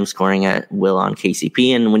to the rim, scoring at will on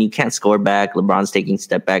KCP, and when you can't score back, LeBron's taking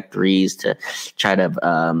step back threes to try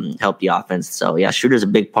to help the offense. So yeah, Schroeder's a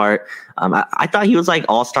big part. I thought he was like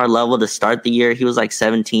all-star level to start the year. He was like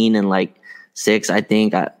 17 and like 6, I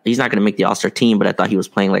think. He's not going to make the All-Star team, but I thought he was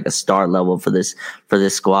playing like a star level for this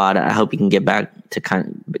squad. I hope he can get back to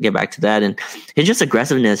that. And his just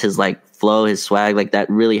aggressiveness, his like flow, his swag, like that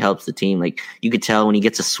really helps the team. Like you could tell when he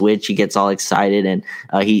gets a switch, he gets all excited, and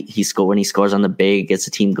when he scores on the big, gets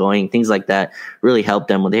the team going. Things like that really help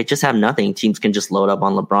them. When they just have nothing, teams can just load up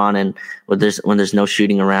on LeBron, and when there's no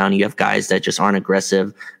shooting around, you have guys that just aren't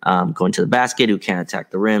aggressive, going to the basket, who can't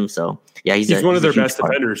attack the rim. So yeah, he's one of their best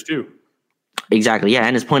defenders too. Exactly, yeah,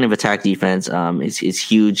 and his point of attack defense is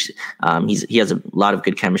huge. He has a lot of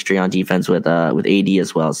good chemistry on defense with AD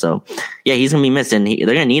as well. So yeah, he's gonna be missed, and they're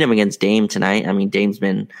gonna need him against Dame tonight. I mean, Dame's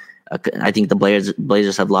been, I think the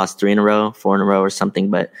Blazers have lost 4 in a row or something.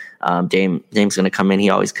 But Dame's gonna come in. He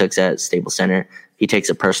always cooks at Staples Center. He takes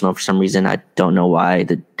it personal for some reason. I don't know why.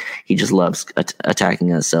 He just loves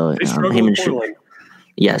attacking us. So him and Portland.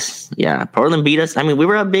 Yes, yeah. Portland beat us. I mean, we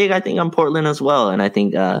were up big, I think, on Portland as well, and I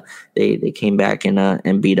think they came back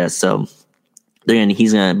and beat us. So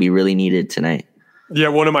he's gonna be really needed tonight. Yeah,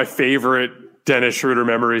 one of my favorite Dennis Schroeder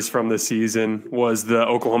memories from the season was the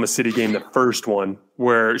Oklahoma City game, the first one,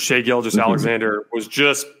 where Shai Gilgeous-Alexander was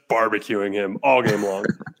just barbecuing him all game long.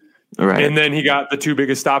 Right. And then he got the 2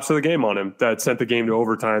 biggest stops of the game on him that sent the game to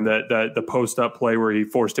overtime. That the post up play where he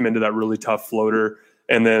forced him into that really tough floater.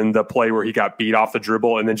 And then the play where he got beat off the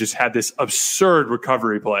dribble and then just had this absurd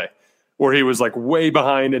recovery play where he was like way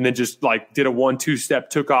behind and then just like did a 1-2 step,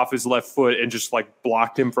 took off his left foot and just like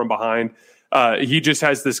blocked him from behind. He just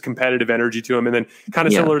has this competitive energy to him. And then kind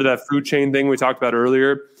of similar to that food chain thing we talked about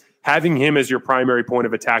earlier, having him as your primary point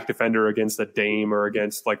of attack defender against a Dame or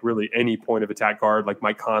against like really any point of attack guard like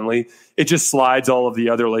Mike Conley, it just slides all of the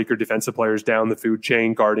other Laker defensive players down the food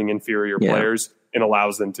chain, guarding inferior players, and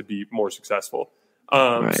allows them to be more successful.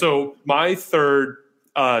 Right. So my third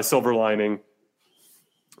silver lining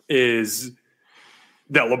is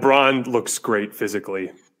that LeBron looks great physically,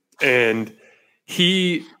 and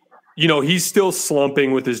he's still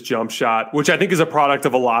slumping with his jump shot, which I think is a product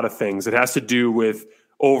of a lot of things. It has to do with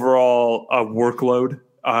overall workload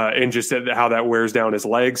and just how that wears down his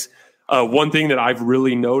legs. One thing that I've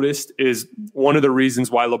really noticed is one of the reasons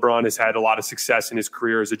why LeBron has had a lot of success in his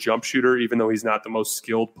career as a jump shooter, even though he's not the most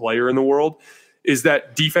skilled player in the world, is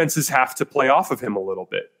that defenses have to play off of him a little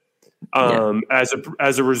bit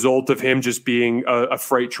as a result of him just being a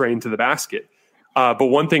freight train to the basket. But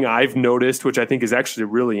one thing I've noticed, which I think is actually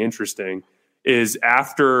really interesting, is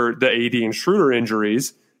after the AD and Schroeder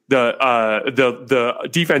injuries, the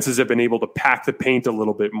defenses have been able to pack the paint a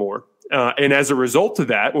little bit more. And as a result of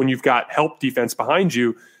that, when you've got help defense behind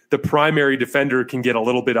you, the primary defender can get a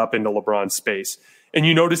little bit up into LeBron's space. And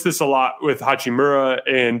you notice this a lot with Hachimura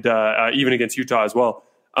and even against Utah as well.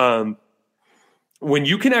 When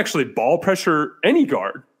you can actually ball pressure any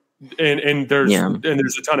guard and there's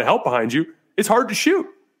a ton of help behind you, it's hard to shoot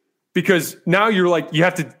because now you're like, you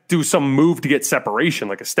have to do some move to get separation,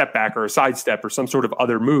 like a step back or a side step or some sort of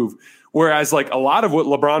other move. Whereas like a lot of what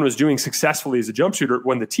LeBron was doing successfully as a jump shooter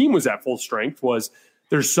when the team was at full strength was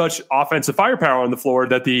there's such offensive firepower on the floor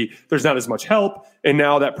that there's not as much help. And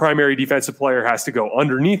now that primary defensive player has to go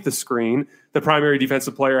underneath the screen. The primary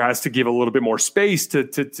defensive player has to give a little bit more space to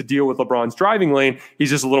deal with LeBron's driving lane. He's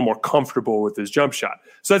just a little more comfortable with his jump shot.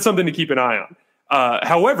 So that's something to keep an eye on.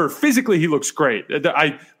 However, physically, he looks great.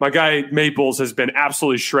 My guy Maples has been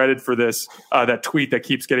absolutely shredded for this, that tweet that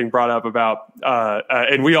keeps getting brought up about,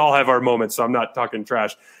 and we all have our moments, so I'm not talking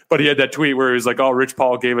trash, but he had that tweet where he was like, oh, Rich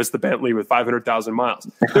Paul gave us the Bentley with 500,000 miles.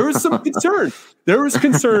 There was some concern. There was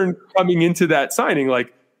concern coming into that signing,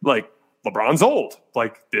 like LeBron's old.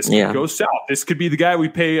 Like, this could go south. This could be the guy we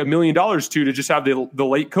pay $1 million to just have the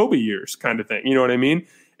late Kobe years kind of thing. You know what I mean?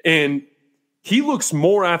 And he looks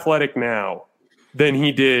more athletic now than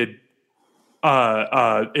he did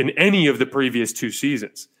in any of the previous 2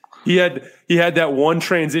 seasons. He had that one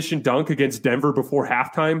transition dunk against Denver before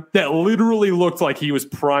halftime that literally looked like he was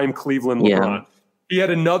prime Cleveland LeBron. Yeah. He had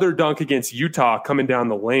another dunk against Utah coming down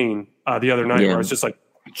the lane the other night where I was just like,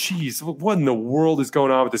 geez, what in the world is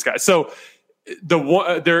going on with this guy? So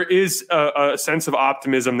there is a sense of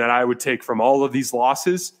optimism that I would take from all of these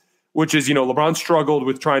losses, which is, LeBron struggled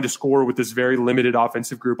with trying to score with this very limited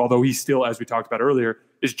offensive group, although he still, as we talked about earlier,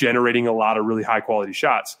 is generating a lot of really high quality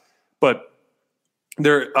shots. But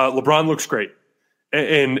LeBron looks great.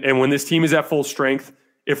 And when this team is at full strength,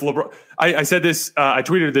 if LeBron, I said this, I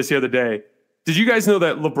tweeted this the other day. Did you guys know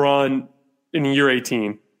that LeBron in year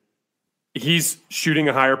 18, he's shooting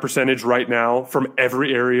a higher percentage right now from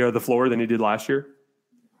every area of the floor than he did last year?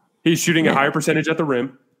 He's shooting a higher percentage at the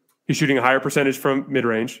rim. He's shooting a higher percentage from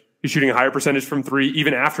mid-range. He's shooting a higher percentage from 3,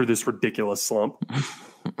 even after this ridiculous slump.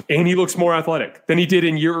 And he looks more athletic than he did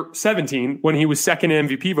in year 17 when he was second in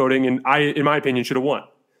MVP voting, and in my opinion, should have won.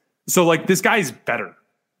 So, this guy's better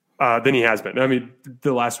than he has been. I mean,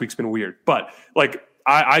 the last week's been weird. But,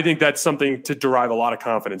 I think that's something to derive a lot of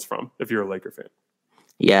confidence from if you're a Laker fan.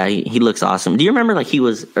 Yeah, he looks awesome. Do you remember he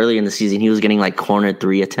was early in the season, he was getting corner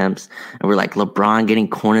 3 attempts, and we're LeBron getting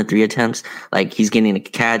corner 3 attempts, he's getting a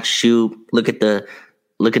catch, shoot, look at the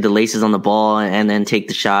laces on the ball, and then take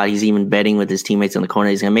the shot. He's even betting with his teammates in the corner.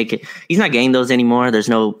 He's gonna make it. He's not getting those anymore. There's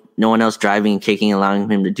no one else driving and kicking, allowing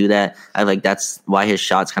him to do that. That's why his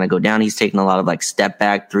shots kind of go down. He's taking a lot of step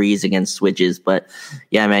back threes against switches, but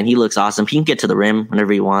yeah, man, he looks awesome. He can get to the rim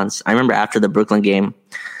whenever he wants. I remember after the Brooklyn game,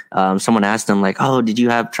 someone asked him oh, did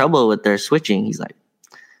you have trouble with their switching? He's like,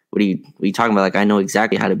 what are you talking about? I know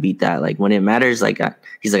exactly how to beat that. When it matters,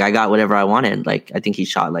 he's like, I got whatever I wanted. I think he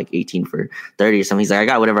shot 18 for 30 or something. He's like, I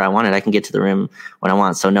got whatever I wanted. I can get to the rim when I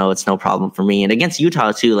want. So no, it's no problem for me. And against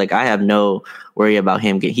Utah too, I have no worry about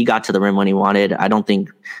him. He got to the rim when he wanted. I don't think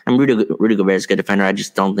Rudy Gobert's a good defender. I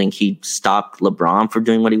just don't think he stopped LeBron from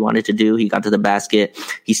doing what he wanted to do. He got to the basket.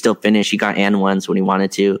 He still finished. He got and ones when he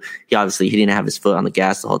wanted to. He didn't have his foot on the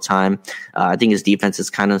gas the whole time. I think his defense has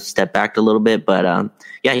kind of stepped back a little bit, but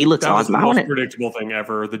yeah, he looks awesome. That was the most predictable thing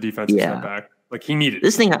ever. The defensive step back. He needed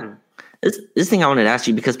this thing. This thing I wanted to ask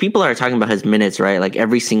you, because people are talking about his minutes, right?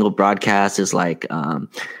 Every single broadcast is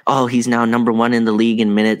oh, he's now number 1 in the league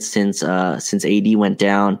in minutes since AD went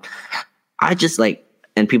down. I just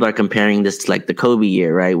and people are comparing this to the Kobe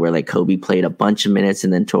year, right? Where Kobe played a bunch of minutes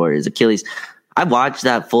and then tore his Achilles. I watched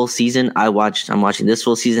that full season. I'm watching this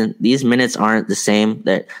full season. These minutes aren't the same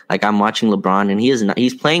that I'm watching LeBron, and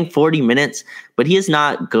he's playing 40 minutes, but he is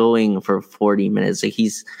not going for 40 minutes.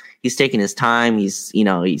 He's taking his time. He's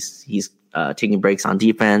taking breaks on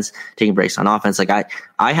defense, taking breaks on offense.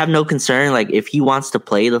 I have no concern. If he wants to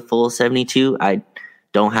play the full 72, I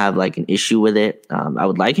don't have an issue with it. I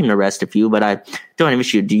would like him to rest a few, but I don't have an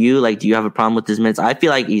issue. Do you have a problem with his minutes? I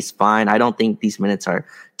feel he's fine. I don't think these minutes are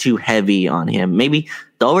too heavy on him. Maybe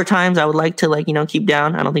the overtimes I would like to keep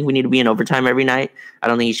down. I don't think we need to be in overtime every night. I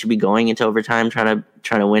don't think he should be going into overtime trying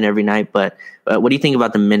to win every night. But what do you think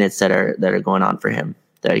about the minutes that are going on for him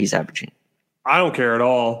that he's averaging? I don't care at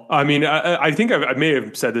all. I mean, I think I may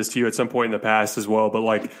have said this to you at some point in the past as well,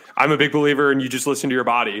 but I'm a big believer in you just listen to your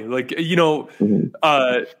body.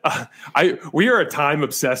 We are a time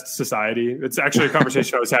obsessed society. It's actually a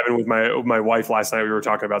conversation I was having with my wife last night. We were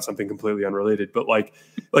talking about something completely unrelated, but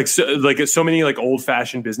so many old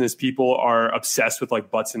fashioned business people are obsessed with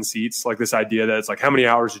butts and seats. This idea that it's how many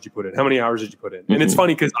hours did you put in? How many hours did you put in? And it's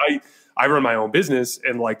funny because I run my own business,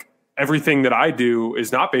 and everything that I do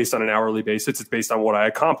is not based on an hourly basis. It's based on what I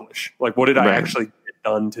accomplish. What did I actually get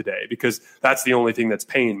done today? Because that's the only thing that's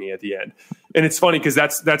paying me at the end. And it's funny because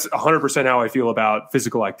that's 100% how I feel about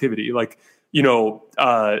physical activity. It's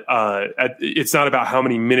not about how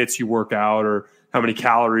many minutes you work out or how many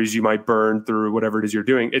calories you might burn through whatever it is you're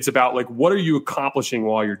doing. It's about what are you accomplishing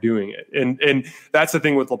while you're doing it? And that's the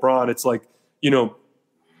thing with LeBron. It's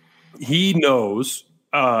he knows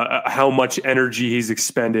how much energy he's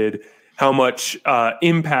expended, how much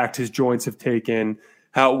impact his joints have taken,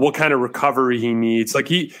 what kind of recovery he needs.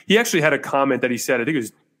 He actually had a comment that he said, I think it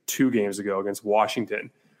was 2 games ago against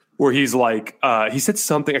Washington, where he's he said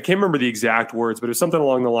something, I can't remember the exact words, but it was something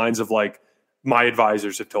along the lines of my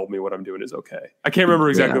advisors have told me what I'm doing is okay. I can't remember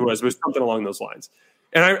exactly what it was, but it was something along those lines.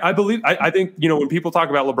 And I think, when people talk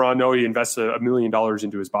about LeBron, he invests $1 million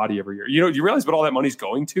into his body every year. You realize what all that money's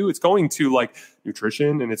going to? It's going to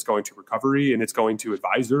nutrition, and it's going to recovery, and it's going to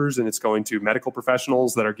advisors, and it's going to medical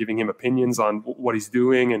professionals that are giving him opinions on what he's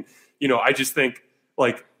doing. And, I just think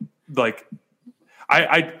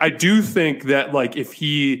I do think that like if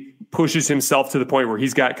he pushes himself to the point where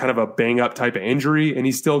he's got kind of a bang up type of injury and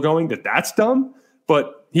he's still going, that's dumb.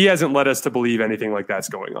 But he hasn't led us to believe anything like that's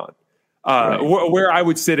going on. Where I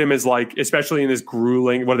would sit him is like, especially in this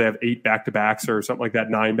grueling, what do they have, 8 back-to-backs or something like that,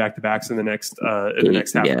 9 back-to-backs in the next half of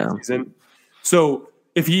the season. So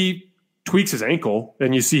if he tweaks his ankle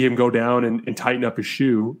and you see him go down and tighten up his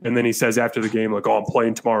shoe, and then he says after the game, like, oh, I'm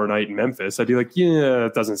playing tomorrow night in Memphis, I'd be like, yeah,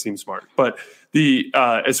 that doesn't seem smart. But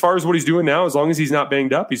as far as what he's doing now, as long as he's not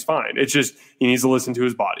banged up, he's fine. It's just he needs to listen to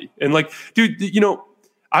his body. And like, dude,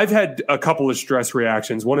 I've had a couple of stress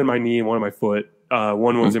reactions, one in my knee and one in my foot.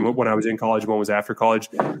 One was when I was in college, one was after college.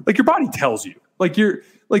 Like your body tells you. Like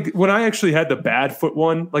when I actually had the bad foot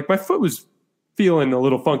one, like my foot was feeling a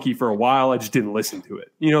little funky for a while. I just didn't listen to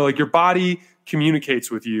it. Like your body communicates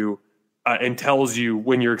with you and tells you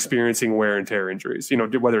when you're experiencing wear and tear injuries.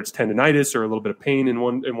 Whether it's tendonitis or a little bit of pain in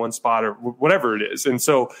one spot or whatever it is. And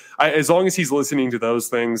so, as long as he's listening to those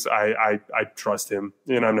things, I trust him,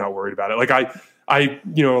 and I'm not worried about it. Like a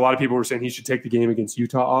lot of people were saying he should take the game against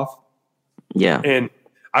Utah off. Yeah. And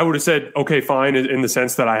I would have said, okay, fine, in the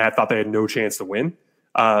sense that I thought they had no chance to win.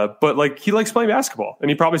 But like he likes playing basketball, and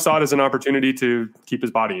he probably saw it as an opportunity to keep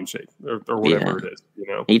his body in shape or whatever it is.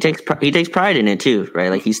 He takes pride in it too, right?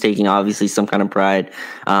 Like he's taking obviously some kind of pride.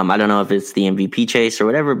 I don't know if it's the MVP chase or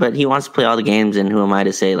whatever, but he wants to play all the games. And who am I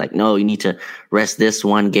to say like, no, you need to rest this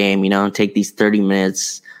one game, take these 30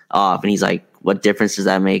 minutes off. And he's like, what difference does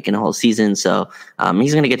that make in a whole season? So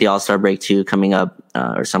he's going to get the All-Star break too coming up,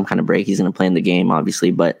 or some kind of break. He's going to play in the game,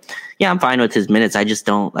 obviously. But yeah, I'm fine with his minutes. I just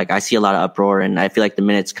don't I see a lot of uproar, and I feel like the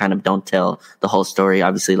minutes kind of don't tell the whole story.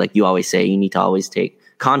 Obviously, like you always say, you need to always take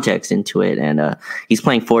context into it. And he's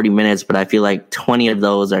playing 40 minutes, but I feel like 20 of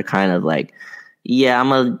those are kind of like, yeah,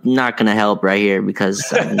 I'm not going to help right here because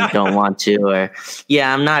I don't want to. Or,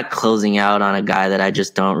 yeah, I'm not closing out on a guy that I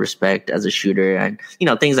just don't respect as a shooter. And,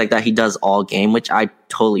 things like that he does all game, which I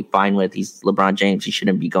totally fine with. He's LeBron James. He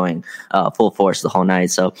shouldn't be going full force the whole night.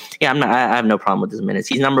 So, yeah, I have no problem with his minutes.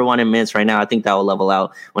 He's number 1 in minutes right now. I think that will level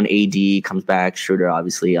out when AD comes back. Schroeder,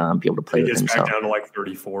 obviously, be able to play with him. He gets back down to like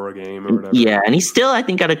 34 a game or whatever. Yeah, and he's still, I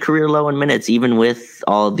think, at a career low in minutes, even with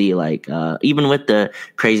all the, even with the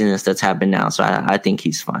craziness that's happened now. So I think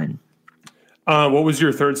he's fine. What was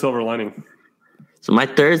your third silver lining? So my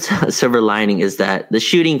third silver lining is that the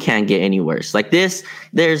shooting can't get any worse. Like this,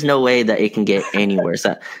 there's no way that it can get any worse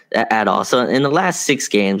at all. So in the last 6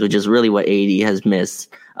 games, which is really what AD has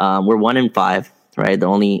missed, we're 1-5, right? The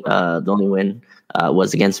only win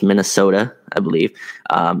was against Minnesota, I believe.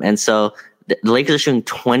 And so the Lakers are shooting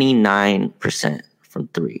 29% from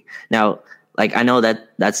 3. Now, like, I know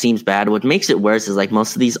that seems bad. What makes it worse is like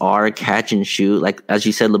most of these are catch and shoot. Like, as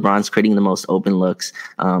you said, LeBron's creating the most open looks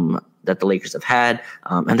that the Lakers have had.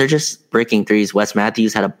 And they're just breaking threes. Wes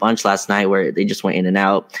Matthews had a bunch last night where they just went in and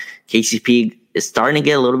out. KCP is starting to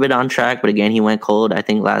get a little bit on track, but again, he went cold, I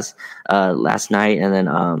think, last night. And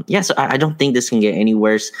then, so I don't think this can get any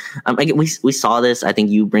worse. We saw this. I think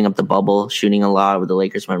you bring up the bubble shooting a lot where the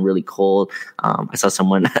Lakers went really cold. I saw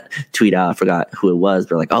someone tweet out, I forgot who it was.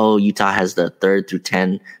 They're like, oh, Utah has the 3rd through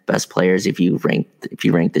 10 best players if you rank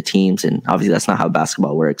the teams. And obviously that's not how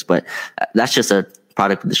basketball works, but that's just a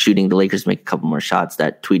product of the shooting. The Lakers make a couple more shots,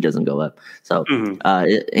 that tweet doesn't go up. So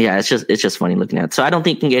it's just funny looking at. So I don't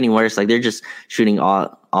think it can get any worse. Like they're just shooting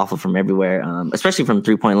awful from everywhere, especially from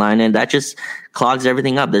 3-point line, and that just clogs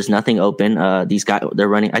everything up. There's nothing open. These guys, they're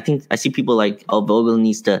running. I think I see people like, oh, Vogel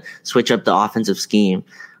needs to switch up the offensive scheme.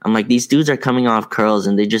 I'm like, these dudes are coming off curls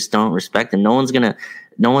and they just don't respect them. No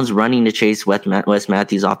one's running to chase Wes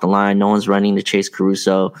Matthews off the line. No one's running to chase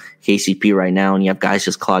Caruso, KCP right now. And you have guys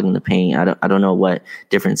just clogging the paint. I don't know what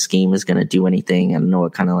different scheme is going to do anything. I don't know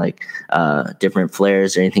what kind of different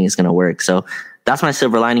flares or anything is going to work. So that's my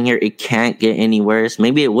silver lining here. It can't get any worse.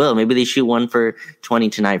 Maybe it will. Maybe they shoot 1 for 20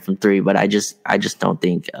 tonight from 3, but I just don't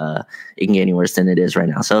think it can get any worse than it is right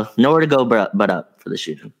now. So nowhere to go but up for the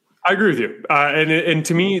shooting. I agree with you. And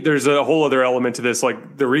to me, there's a whole other element to this.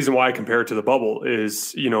 Like the reason why I compare it to the bubble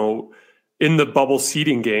is, in the bubble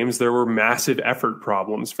seeding games, there were massive effort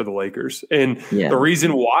problems for the Lakers. And the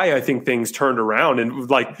reason why I think things turned around and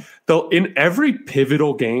like in every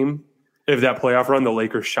pivotal game of that playoff run, the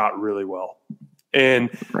Lakers shot really well.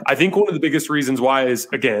 And I think one of the biggest reasons why is,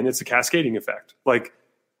 again, it's a cascading effect. Like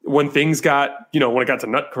when things got, when it got to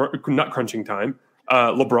nut crunching time,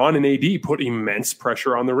 LeBron and AD put immense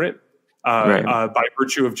pressure on the rim by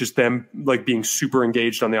virtue of just them like being super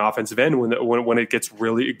engaged on the offensive end when it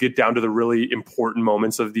get down to the really important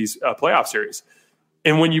moments of these playoff series.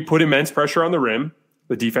 And when you put immense pressure on the rim,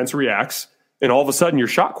 the defense reacts, and all of a sudden your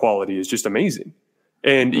shot quality is just amazing.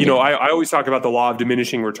 And, I always talk about the law of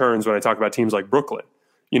diminishing returns when I talk about teams like Brooklyn.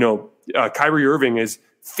 Kyrie Irving is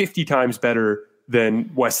 50 times better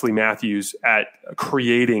than Wesley Matthews at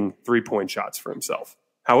creating 3-point shots for himself.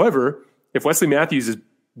 However, if Wesley Matthews is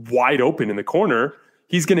wide open in the corner,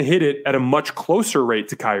 he's going to hit it at a much closer rate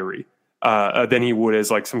to Kyrie than he would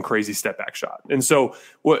as like some crazy step back shot. And so,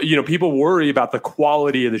 people worry about the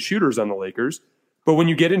quality of the shooters on the Lakers. But when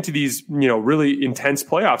you get into these, really intense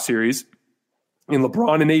playoff series, and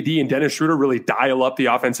LeBron and AD and Dennis Schroeder really dial up the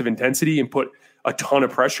offensive intensity and put a ton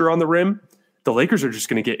of pressure on the rim, the Lakers are just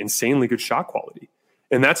going to get insanely good shot quality.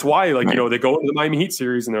 And that's why, they go into the Miami Heat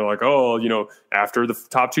series and they're like, after the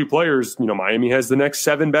top 2 players, Miami has the next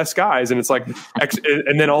 7 best guys. And it's like,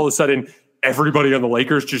 and then all of a sudden, everybody on the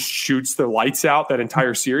Lakers just shoots their lights out that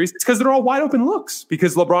entire series. It's because they're all wide open looks,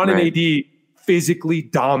 because LeBron and AD physically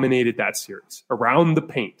dominated that series around the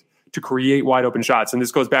paint to create wide open shots. And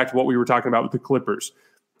this goes back to what we were talking about with the Clippers.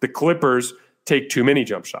 The Clippers take too many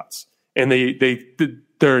jump shots, and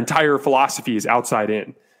their entire philosophy is outside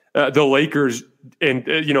in. The Lakers, and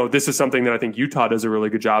this is something that I think Utah does a really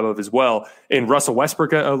good job of as well. And Russell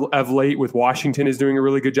Westbrook of late with Washington is doing a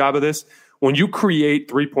really good job of this. When you create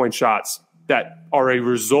 3-point shots that are a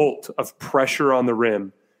result of pressure on the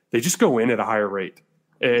rim, they just go in at a higher rate.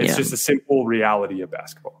 It's just a simple reality of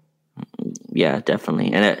basketball. Yeah,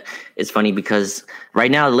 definitely. And it's funny because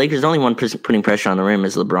right now the Lakers, the only one putting pressure on the rim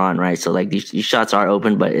is LeBron, right? So like these shots are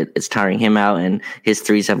open, but it's tiring him out, and his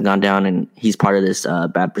threes have gone down, and he's part of this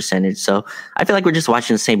bad percentage. So I feel like we're just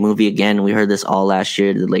watching the same movie again. We heard this all last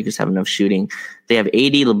year. The Lakers have enough shooting. They have AD,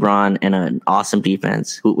 LeBron, and an awesome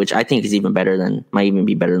defense, which I think is might even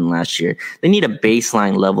be better than last year. They need a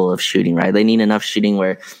baseline level of shooting, right? They need enough shooting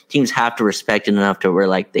where teams have to respect it enough to where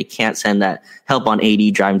like they can't send that help on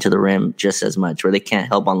AD driving to the rim just as much, or they can't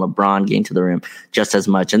help on LeBron getting to the rim just as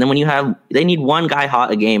much. And then when they need one guy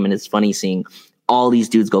hot a game, and it's funny seeing all these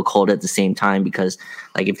dudes go cold at the same time, because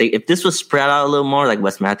like if this was spread out a little more, like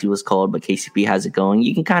Wes Matthews was cold, but KCP has it going,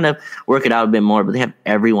 you can kind of work it out a bit more, but they have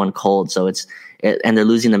everyone cold. So and they're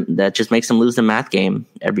losing them. That just makes them lose the math game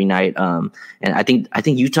every night. And I think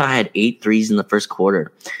Utah had 8 threes in the first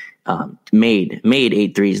quarter, made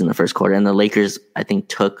 8 threes in the first quarter. And the Lakers, I think,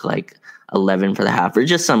 took like 11 for the half, or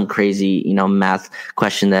just some crazy, math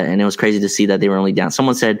question and it was crazy to see that they were only down.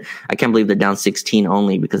 Someone said, I can't believe they're down 16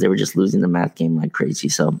 only because they were just losing the math game like crazy.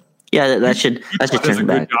 So yeah, that should turn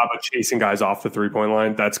back. Good job of chasing guys off the 3-point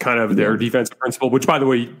line. That's kind of their defensive principle, which by the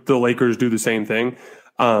way, the Lakers do the same thing.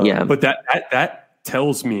 But that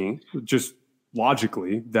tells me just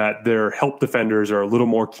logically that their help defenders are a little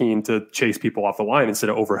more keen to chase people off the line instead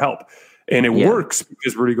of overhelp. And it works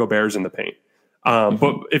because Rudy Gobert's in the paint.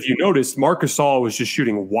 But if you notice, Marc Gasol was just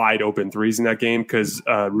shooting wide open threes in that game because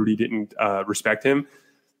Rudy didn't respect him.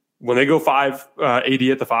 When they go 5, AD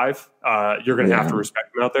at the 5, you're going to have to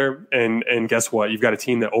respect him out there. And guess what? You've got a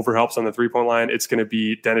team that overhelps on the 3-point line. It's going to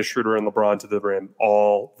be Dennis Schroeder and LeBron to the rim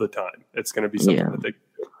all the time. It's going to be something that they can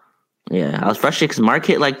do. Yeah, I was frustrated because Marc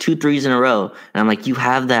hit like 2 threes in a row. And I'm like, you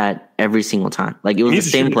have that every single time. Like it was the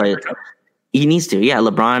same play. He needs to. Yeah,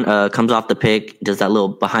 LeBron comes off the pick, does that little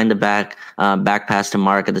behind the back pass to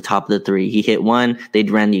Marc at the top of the 3. He hit one. They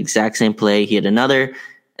ran the exact same play. He hit another.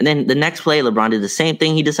 And then the next play, LeBron did the same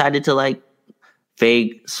thing. He decided to like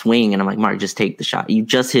fake swing. And I'm like, Marc, just take the shot. You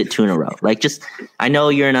just hit 2 in a row. Like I know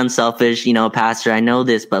you're an unselfish, passer. I know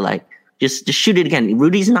this, but like just shoot it again.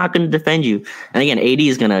 Rudy's not going to defend you. And again, AD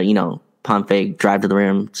is going to, pump fake, drive to the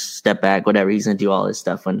rim, step back, whatever. He's going to do all this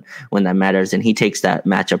stuff when that matters. And he takes that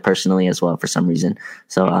matchup personally as well for some reason.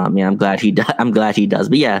 So, I'm glad he does.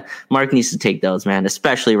 But yeah, Marc needs to take those, man,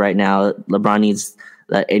 especially right now. LeBron needs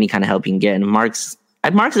any kind of help he can get. And Marc's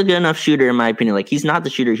a good enough shooter, in my opinion. Like, he's not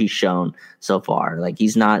the shooter he's shown so far. Like,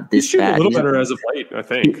 he's not this bad. He's a little better as of late, I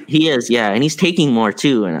think. He is, yeah. And he's taking more,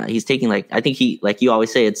 too. And he's taking, I think like you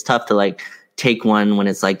always say, it's tough to, take one when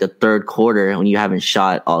it's, the third quarter when you haven't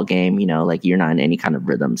shot all game, you're not in any kind of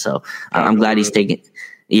rhythm. So I'm glad he's taking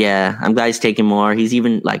more. He's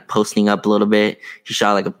even, posting up a little bit. He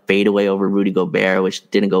shot, a fadeaway over Rudy Gobert, which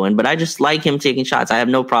didn't go in. But I just like him taking shots. I have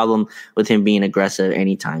no problem with him being aggressive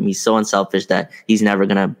anytime. He's so unselfish that he's never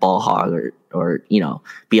going to ball hog or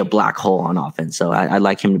be a black hole on offense. So I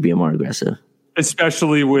like him to be more aggressive.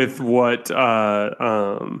 Especially with what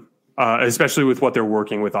they're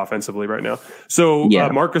working with offensively right now. So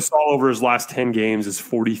Marc Gasol over his last 10 games is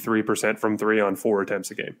 43% from 3 on 4 attempts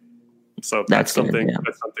a game. So that's something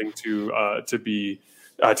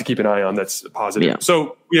to keep an eye on. That's positive. Yeah.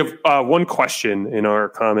 So we have one question in our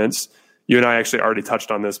comments. You and I actually already touched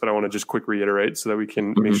on this, but I want to just quick reiterate so that we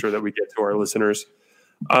can make sure that we get to our listeners.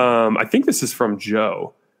 I think this is from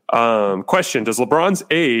Joe. Question: does LeBron's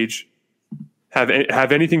age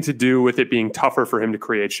have anything to do with it being tougher for him to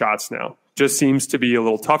create shots now? Just seems to be a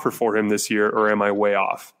little tougher for him this year, or am I way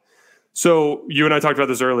off? So you and I talked about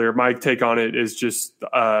this earlier. My take on it is just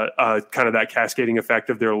kind of that cascading effect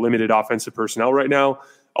of their limited offensive personnel right now,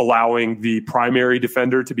 allowing the primary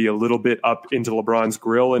defender to be a little bit up into LeBron's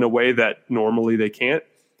grill in a way that normally they can't,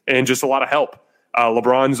 and just a lot of help.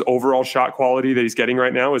 LeBron's overall shot quality that he's getting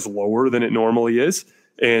right now is lower than it normally is,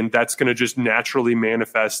 and that's going to just naturally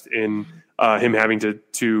manifest in him having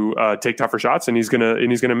to take tougher shots, and he's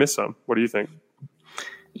gonna miss some. What do you think?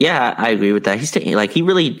 Yeah, I agree with that. He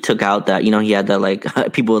really took out that, he had that, like,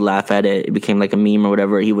 people would laugh at it. It became like a meme or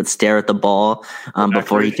whatever. He would stare at the ball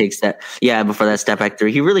before he takes before that step back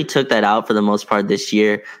three. He really took that out for the most part this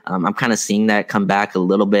year. I'm kind of seeing that come back a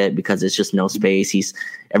little bit because it's just no space.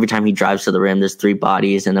 Every time he drives to the rim, there's three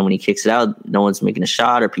bodies. And then when he kicks it out, no one's making a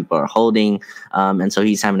shot or people are holding. And so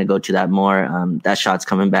he's having to go to that more. That shot's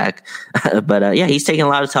coming back. But he's taking a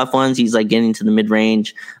lot of tough ones. He's like getting to the mid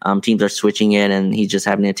range. Teams are switching it and he's just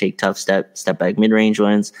having to take tough step back mid range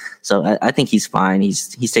ones. So I think he's fine.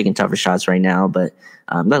 He's taking tougher shots right now. But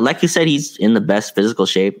like you said, he's in the best physical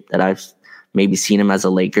shape that I've maybe seen him as a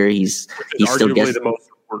Laker. He's still gets the most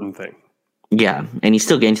important thing. Yeah, and he's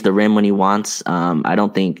still getting to the rim when he wants. I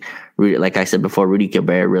don't think, like I said before, Rudy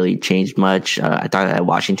Gobert really changed much. I thought at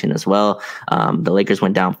Washington as well. The Lakers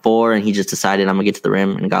went down 4, and he just decided, I'm going to get to the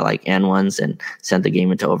rim, and got like and ones and sent the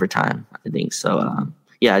game into overtime, I think. So,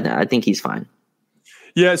 I think he's fine.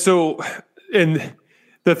 Yeah, so, and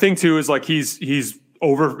the thing, too, is like he's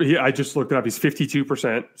I just looked it up. He's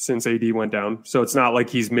 52% since AD went down. So it's not like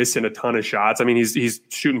he's missing a ton of shots. I mean, he's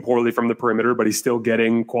shooting poorly from the perimeter, but he's still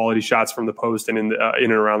getting quality shots from the post and in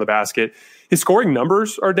and around the basket. His scoring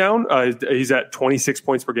numbers are down. He's at 26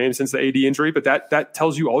 points per game since the AD injury, but that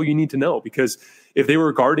tells you all you need to know, because if they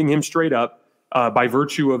were guarding him straight up, by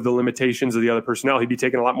virtue of the limitations of the other personnel, he'd be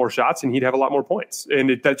taking a lot more shots and he'd have a lot more points.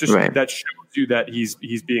 And that shows you that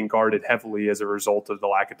he's being guarded heavily as a result of the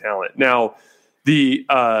lack of talent. Now, the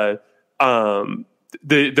one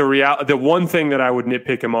thing that I would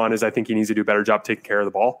nitpick him on is I think he needs to do a better job taking care of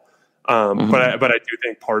the ball. But I do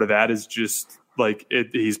think part of that is just like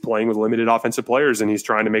he's playing with limited offensive players and he's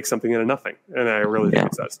trying to make something out of nothing. And I really think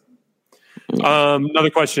it's that. Another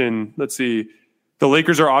question. Let's see. The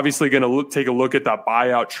Lakers are obviously going to take a look at that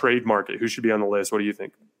buyout trade market. Who should be on the list? What do you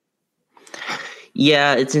think?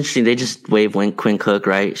 Yeah, it's interesting. They just waived Quinn Cook,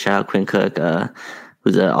 right? Shout out Quinn Cook.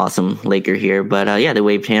 Who's an awesome Laker here. But they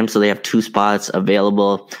waived him, so they have 2 spots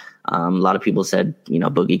available. A lot of people said,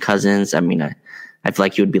 Boogie Cousins. I mean, I feel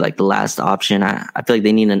like he would be like the last option. I feel like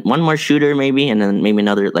they need one more shooter maybe, and then maybe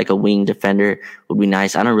another, like a wing defender would be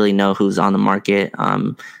nice. I don't really know who's on the market.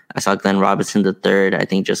 I saw Glenn Robinson III, I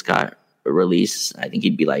think just got released. I think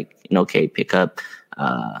he'd be like an okay pickup.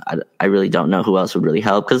 I really don't know who else would really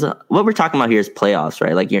help, because what we're talking about here is playoffs,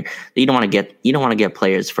 right? Like you don't want to get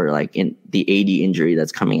players for like in the AD injury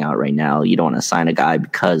that's coming out right now. You don't want to sign a guy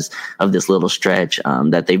because of this little stretch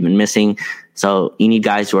that they've been missing. So you need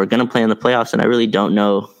guys who are going to play in the playoffs, and I really don't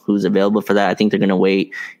know who's available for that. I think they're going to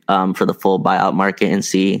wait for the full buyout market and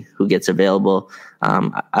see who gets available.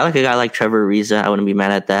 I like a guy like Trevor Ariza. I wouldn't be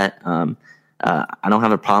mad at that. I don't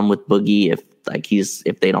have a problem with Boogie if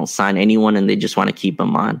they don't sign anyone and they just want to keep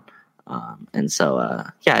him on. I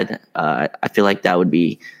feel like that would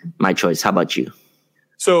be my choice. How about you?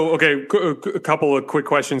 So, okay, a couple of quick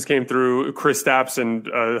questions came through. Kristaps and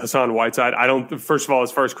Hassan Whiteside. First of all,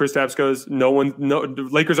 as far as Kristaps goes, the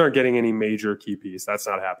Lakers aren't getting any major key piece. That's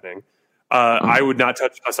not happening. I would not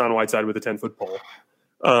touch Hassan Whiteside with a 10-foot pole.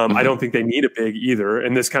 I don't think they need a big either.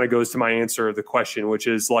 And this kind of goes to my answer of the question, which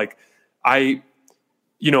is like,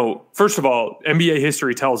 first of all, NBA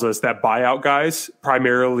history tells us that buyout guys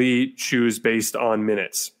primarily choose based on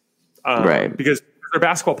minutes. Right. Because they're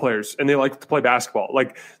basketball players and they like to play basketball.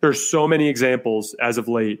 Like there's so many examples as of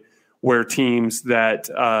late where teams that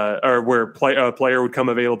where a player would come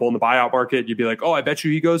available in the buyout market. You'd be like, oh, I bet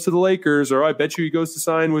you he goes to the Lakers, or I bet you he goes to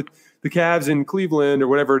sign with the Cavs in Cleveland or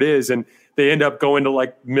whatever it is. And they end up going to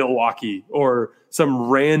like Milwaukee or some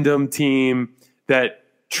random team that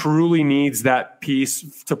truly needs that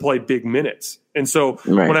piece to play big minutes. And so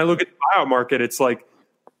when I look at the buyout market, it's like,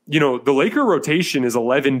 the Laker rotation is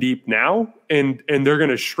 11 deep now, and they're going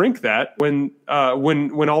to shrink that when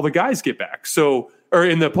all the guys get back. So, or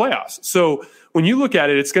in the playoffs. So when you look at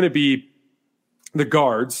it, it's going to be the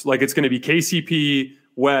guards, like it's going to be KCP,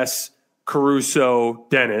 Wes, Caruso,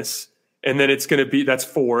 Dennis, and then it's going to be, that's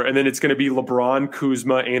 4. And then it's going to be LeBron,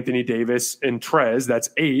 Kuzma, Anthony Davis, and Trez. That's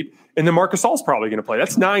 8. And then Marc Gasol's probably going to play.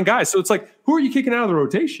 That's 9 guys. So it's like, who are you kicking out of the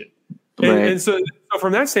rotation? And so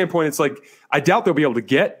from that standpoint, it's like I doubt they'll be able to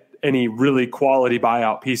get any really quality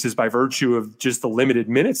buyout pieces by virtue of just the limited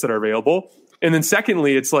minutes that are available. And then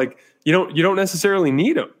secondly, it's like you don't necessarily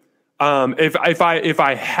need them. If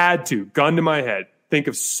I had to, gun to my head, think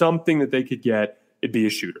of something that they could get, it'd be a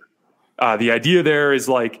shooter. The idea there is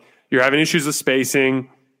like you're having issues with spacing.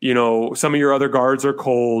 Some of your other guards are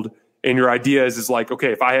cold, and your idea is like,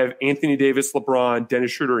 okay, if I have Anthony Davis, LeBron,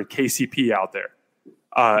 Dennis Schroeder, and KCP out there,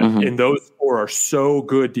 and those four are so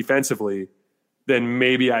good defensively, then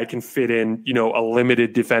maybe I can fit in, a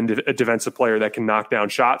limited defensive player that can knock down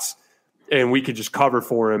shots, and we could just cover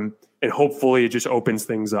for him, and hopefully it just opens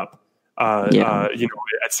things up, at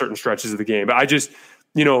certain stretches of the game. But I just,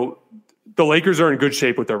 the Lakers are in good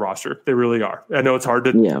shape with their roster. They really are. I know it's hard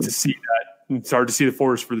to see that. It's hard to see the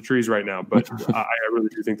forest for the trees right now, but I really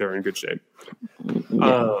do think they're in good shape.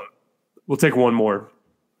 Yeah. We'll take one more.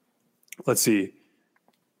 Let's see.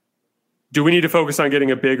 Do we need to focus on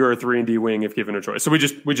getting a big or a 3-and-D wing if given a choice? So we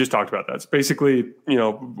just talked about that. It's basically,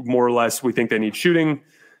 more or less, we think they need shooting.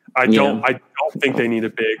 I don't think they need a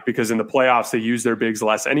big because in the playoffs they use their bigs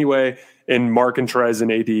less anyway. And Markieff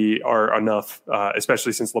and AD are enough,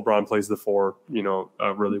 especially since LeBron plays the 4,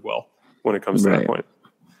 really well when it comes to that point.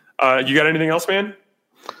 You got anything else, man?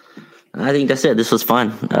 I think that's it. This was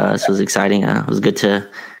fun. This was exciting. It was good to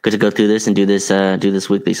go through this and do this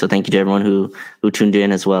weekly. So thank you to everyone who tuned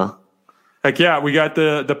in as well. Heck yeah, we got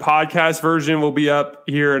the podcast version will be up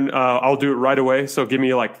here, and I'll do it right away. So give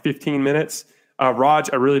me like 15 minutes. Raj,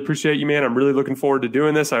 I really appreciate you, man. I'm really looking forward to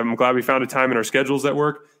doing this. I'm glad we found a time in our schedules that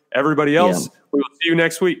work. Everybody else, we will see you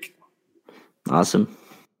next week. Awesome.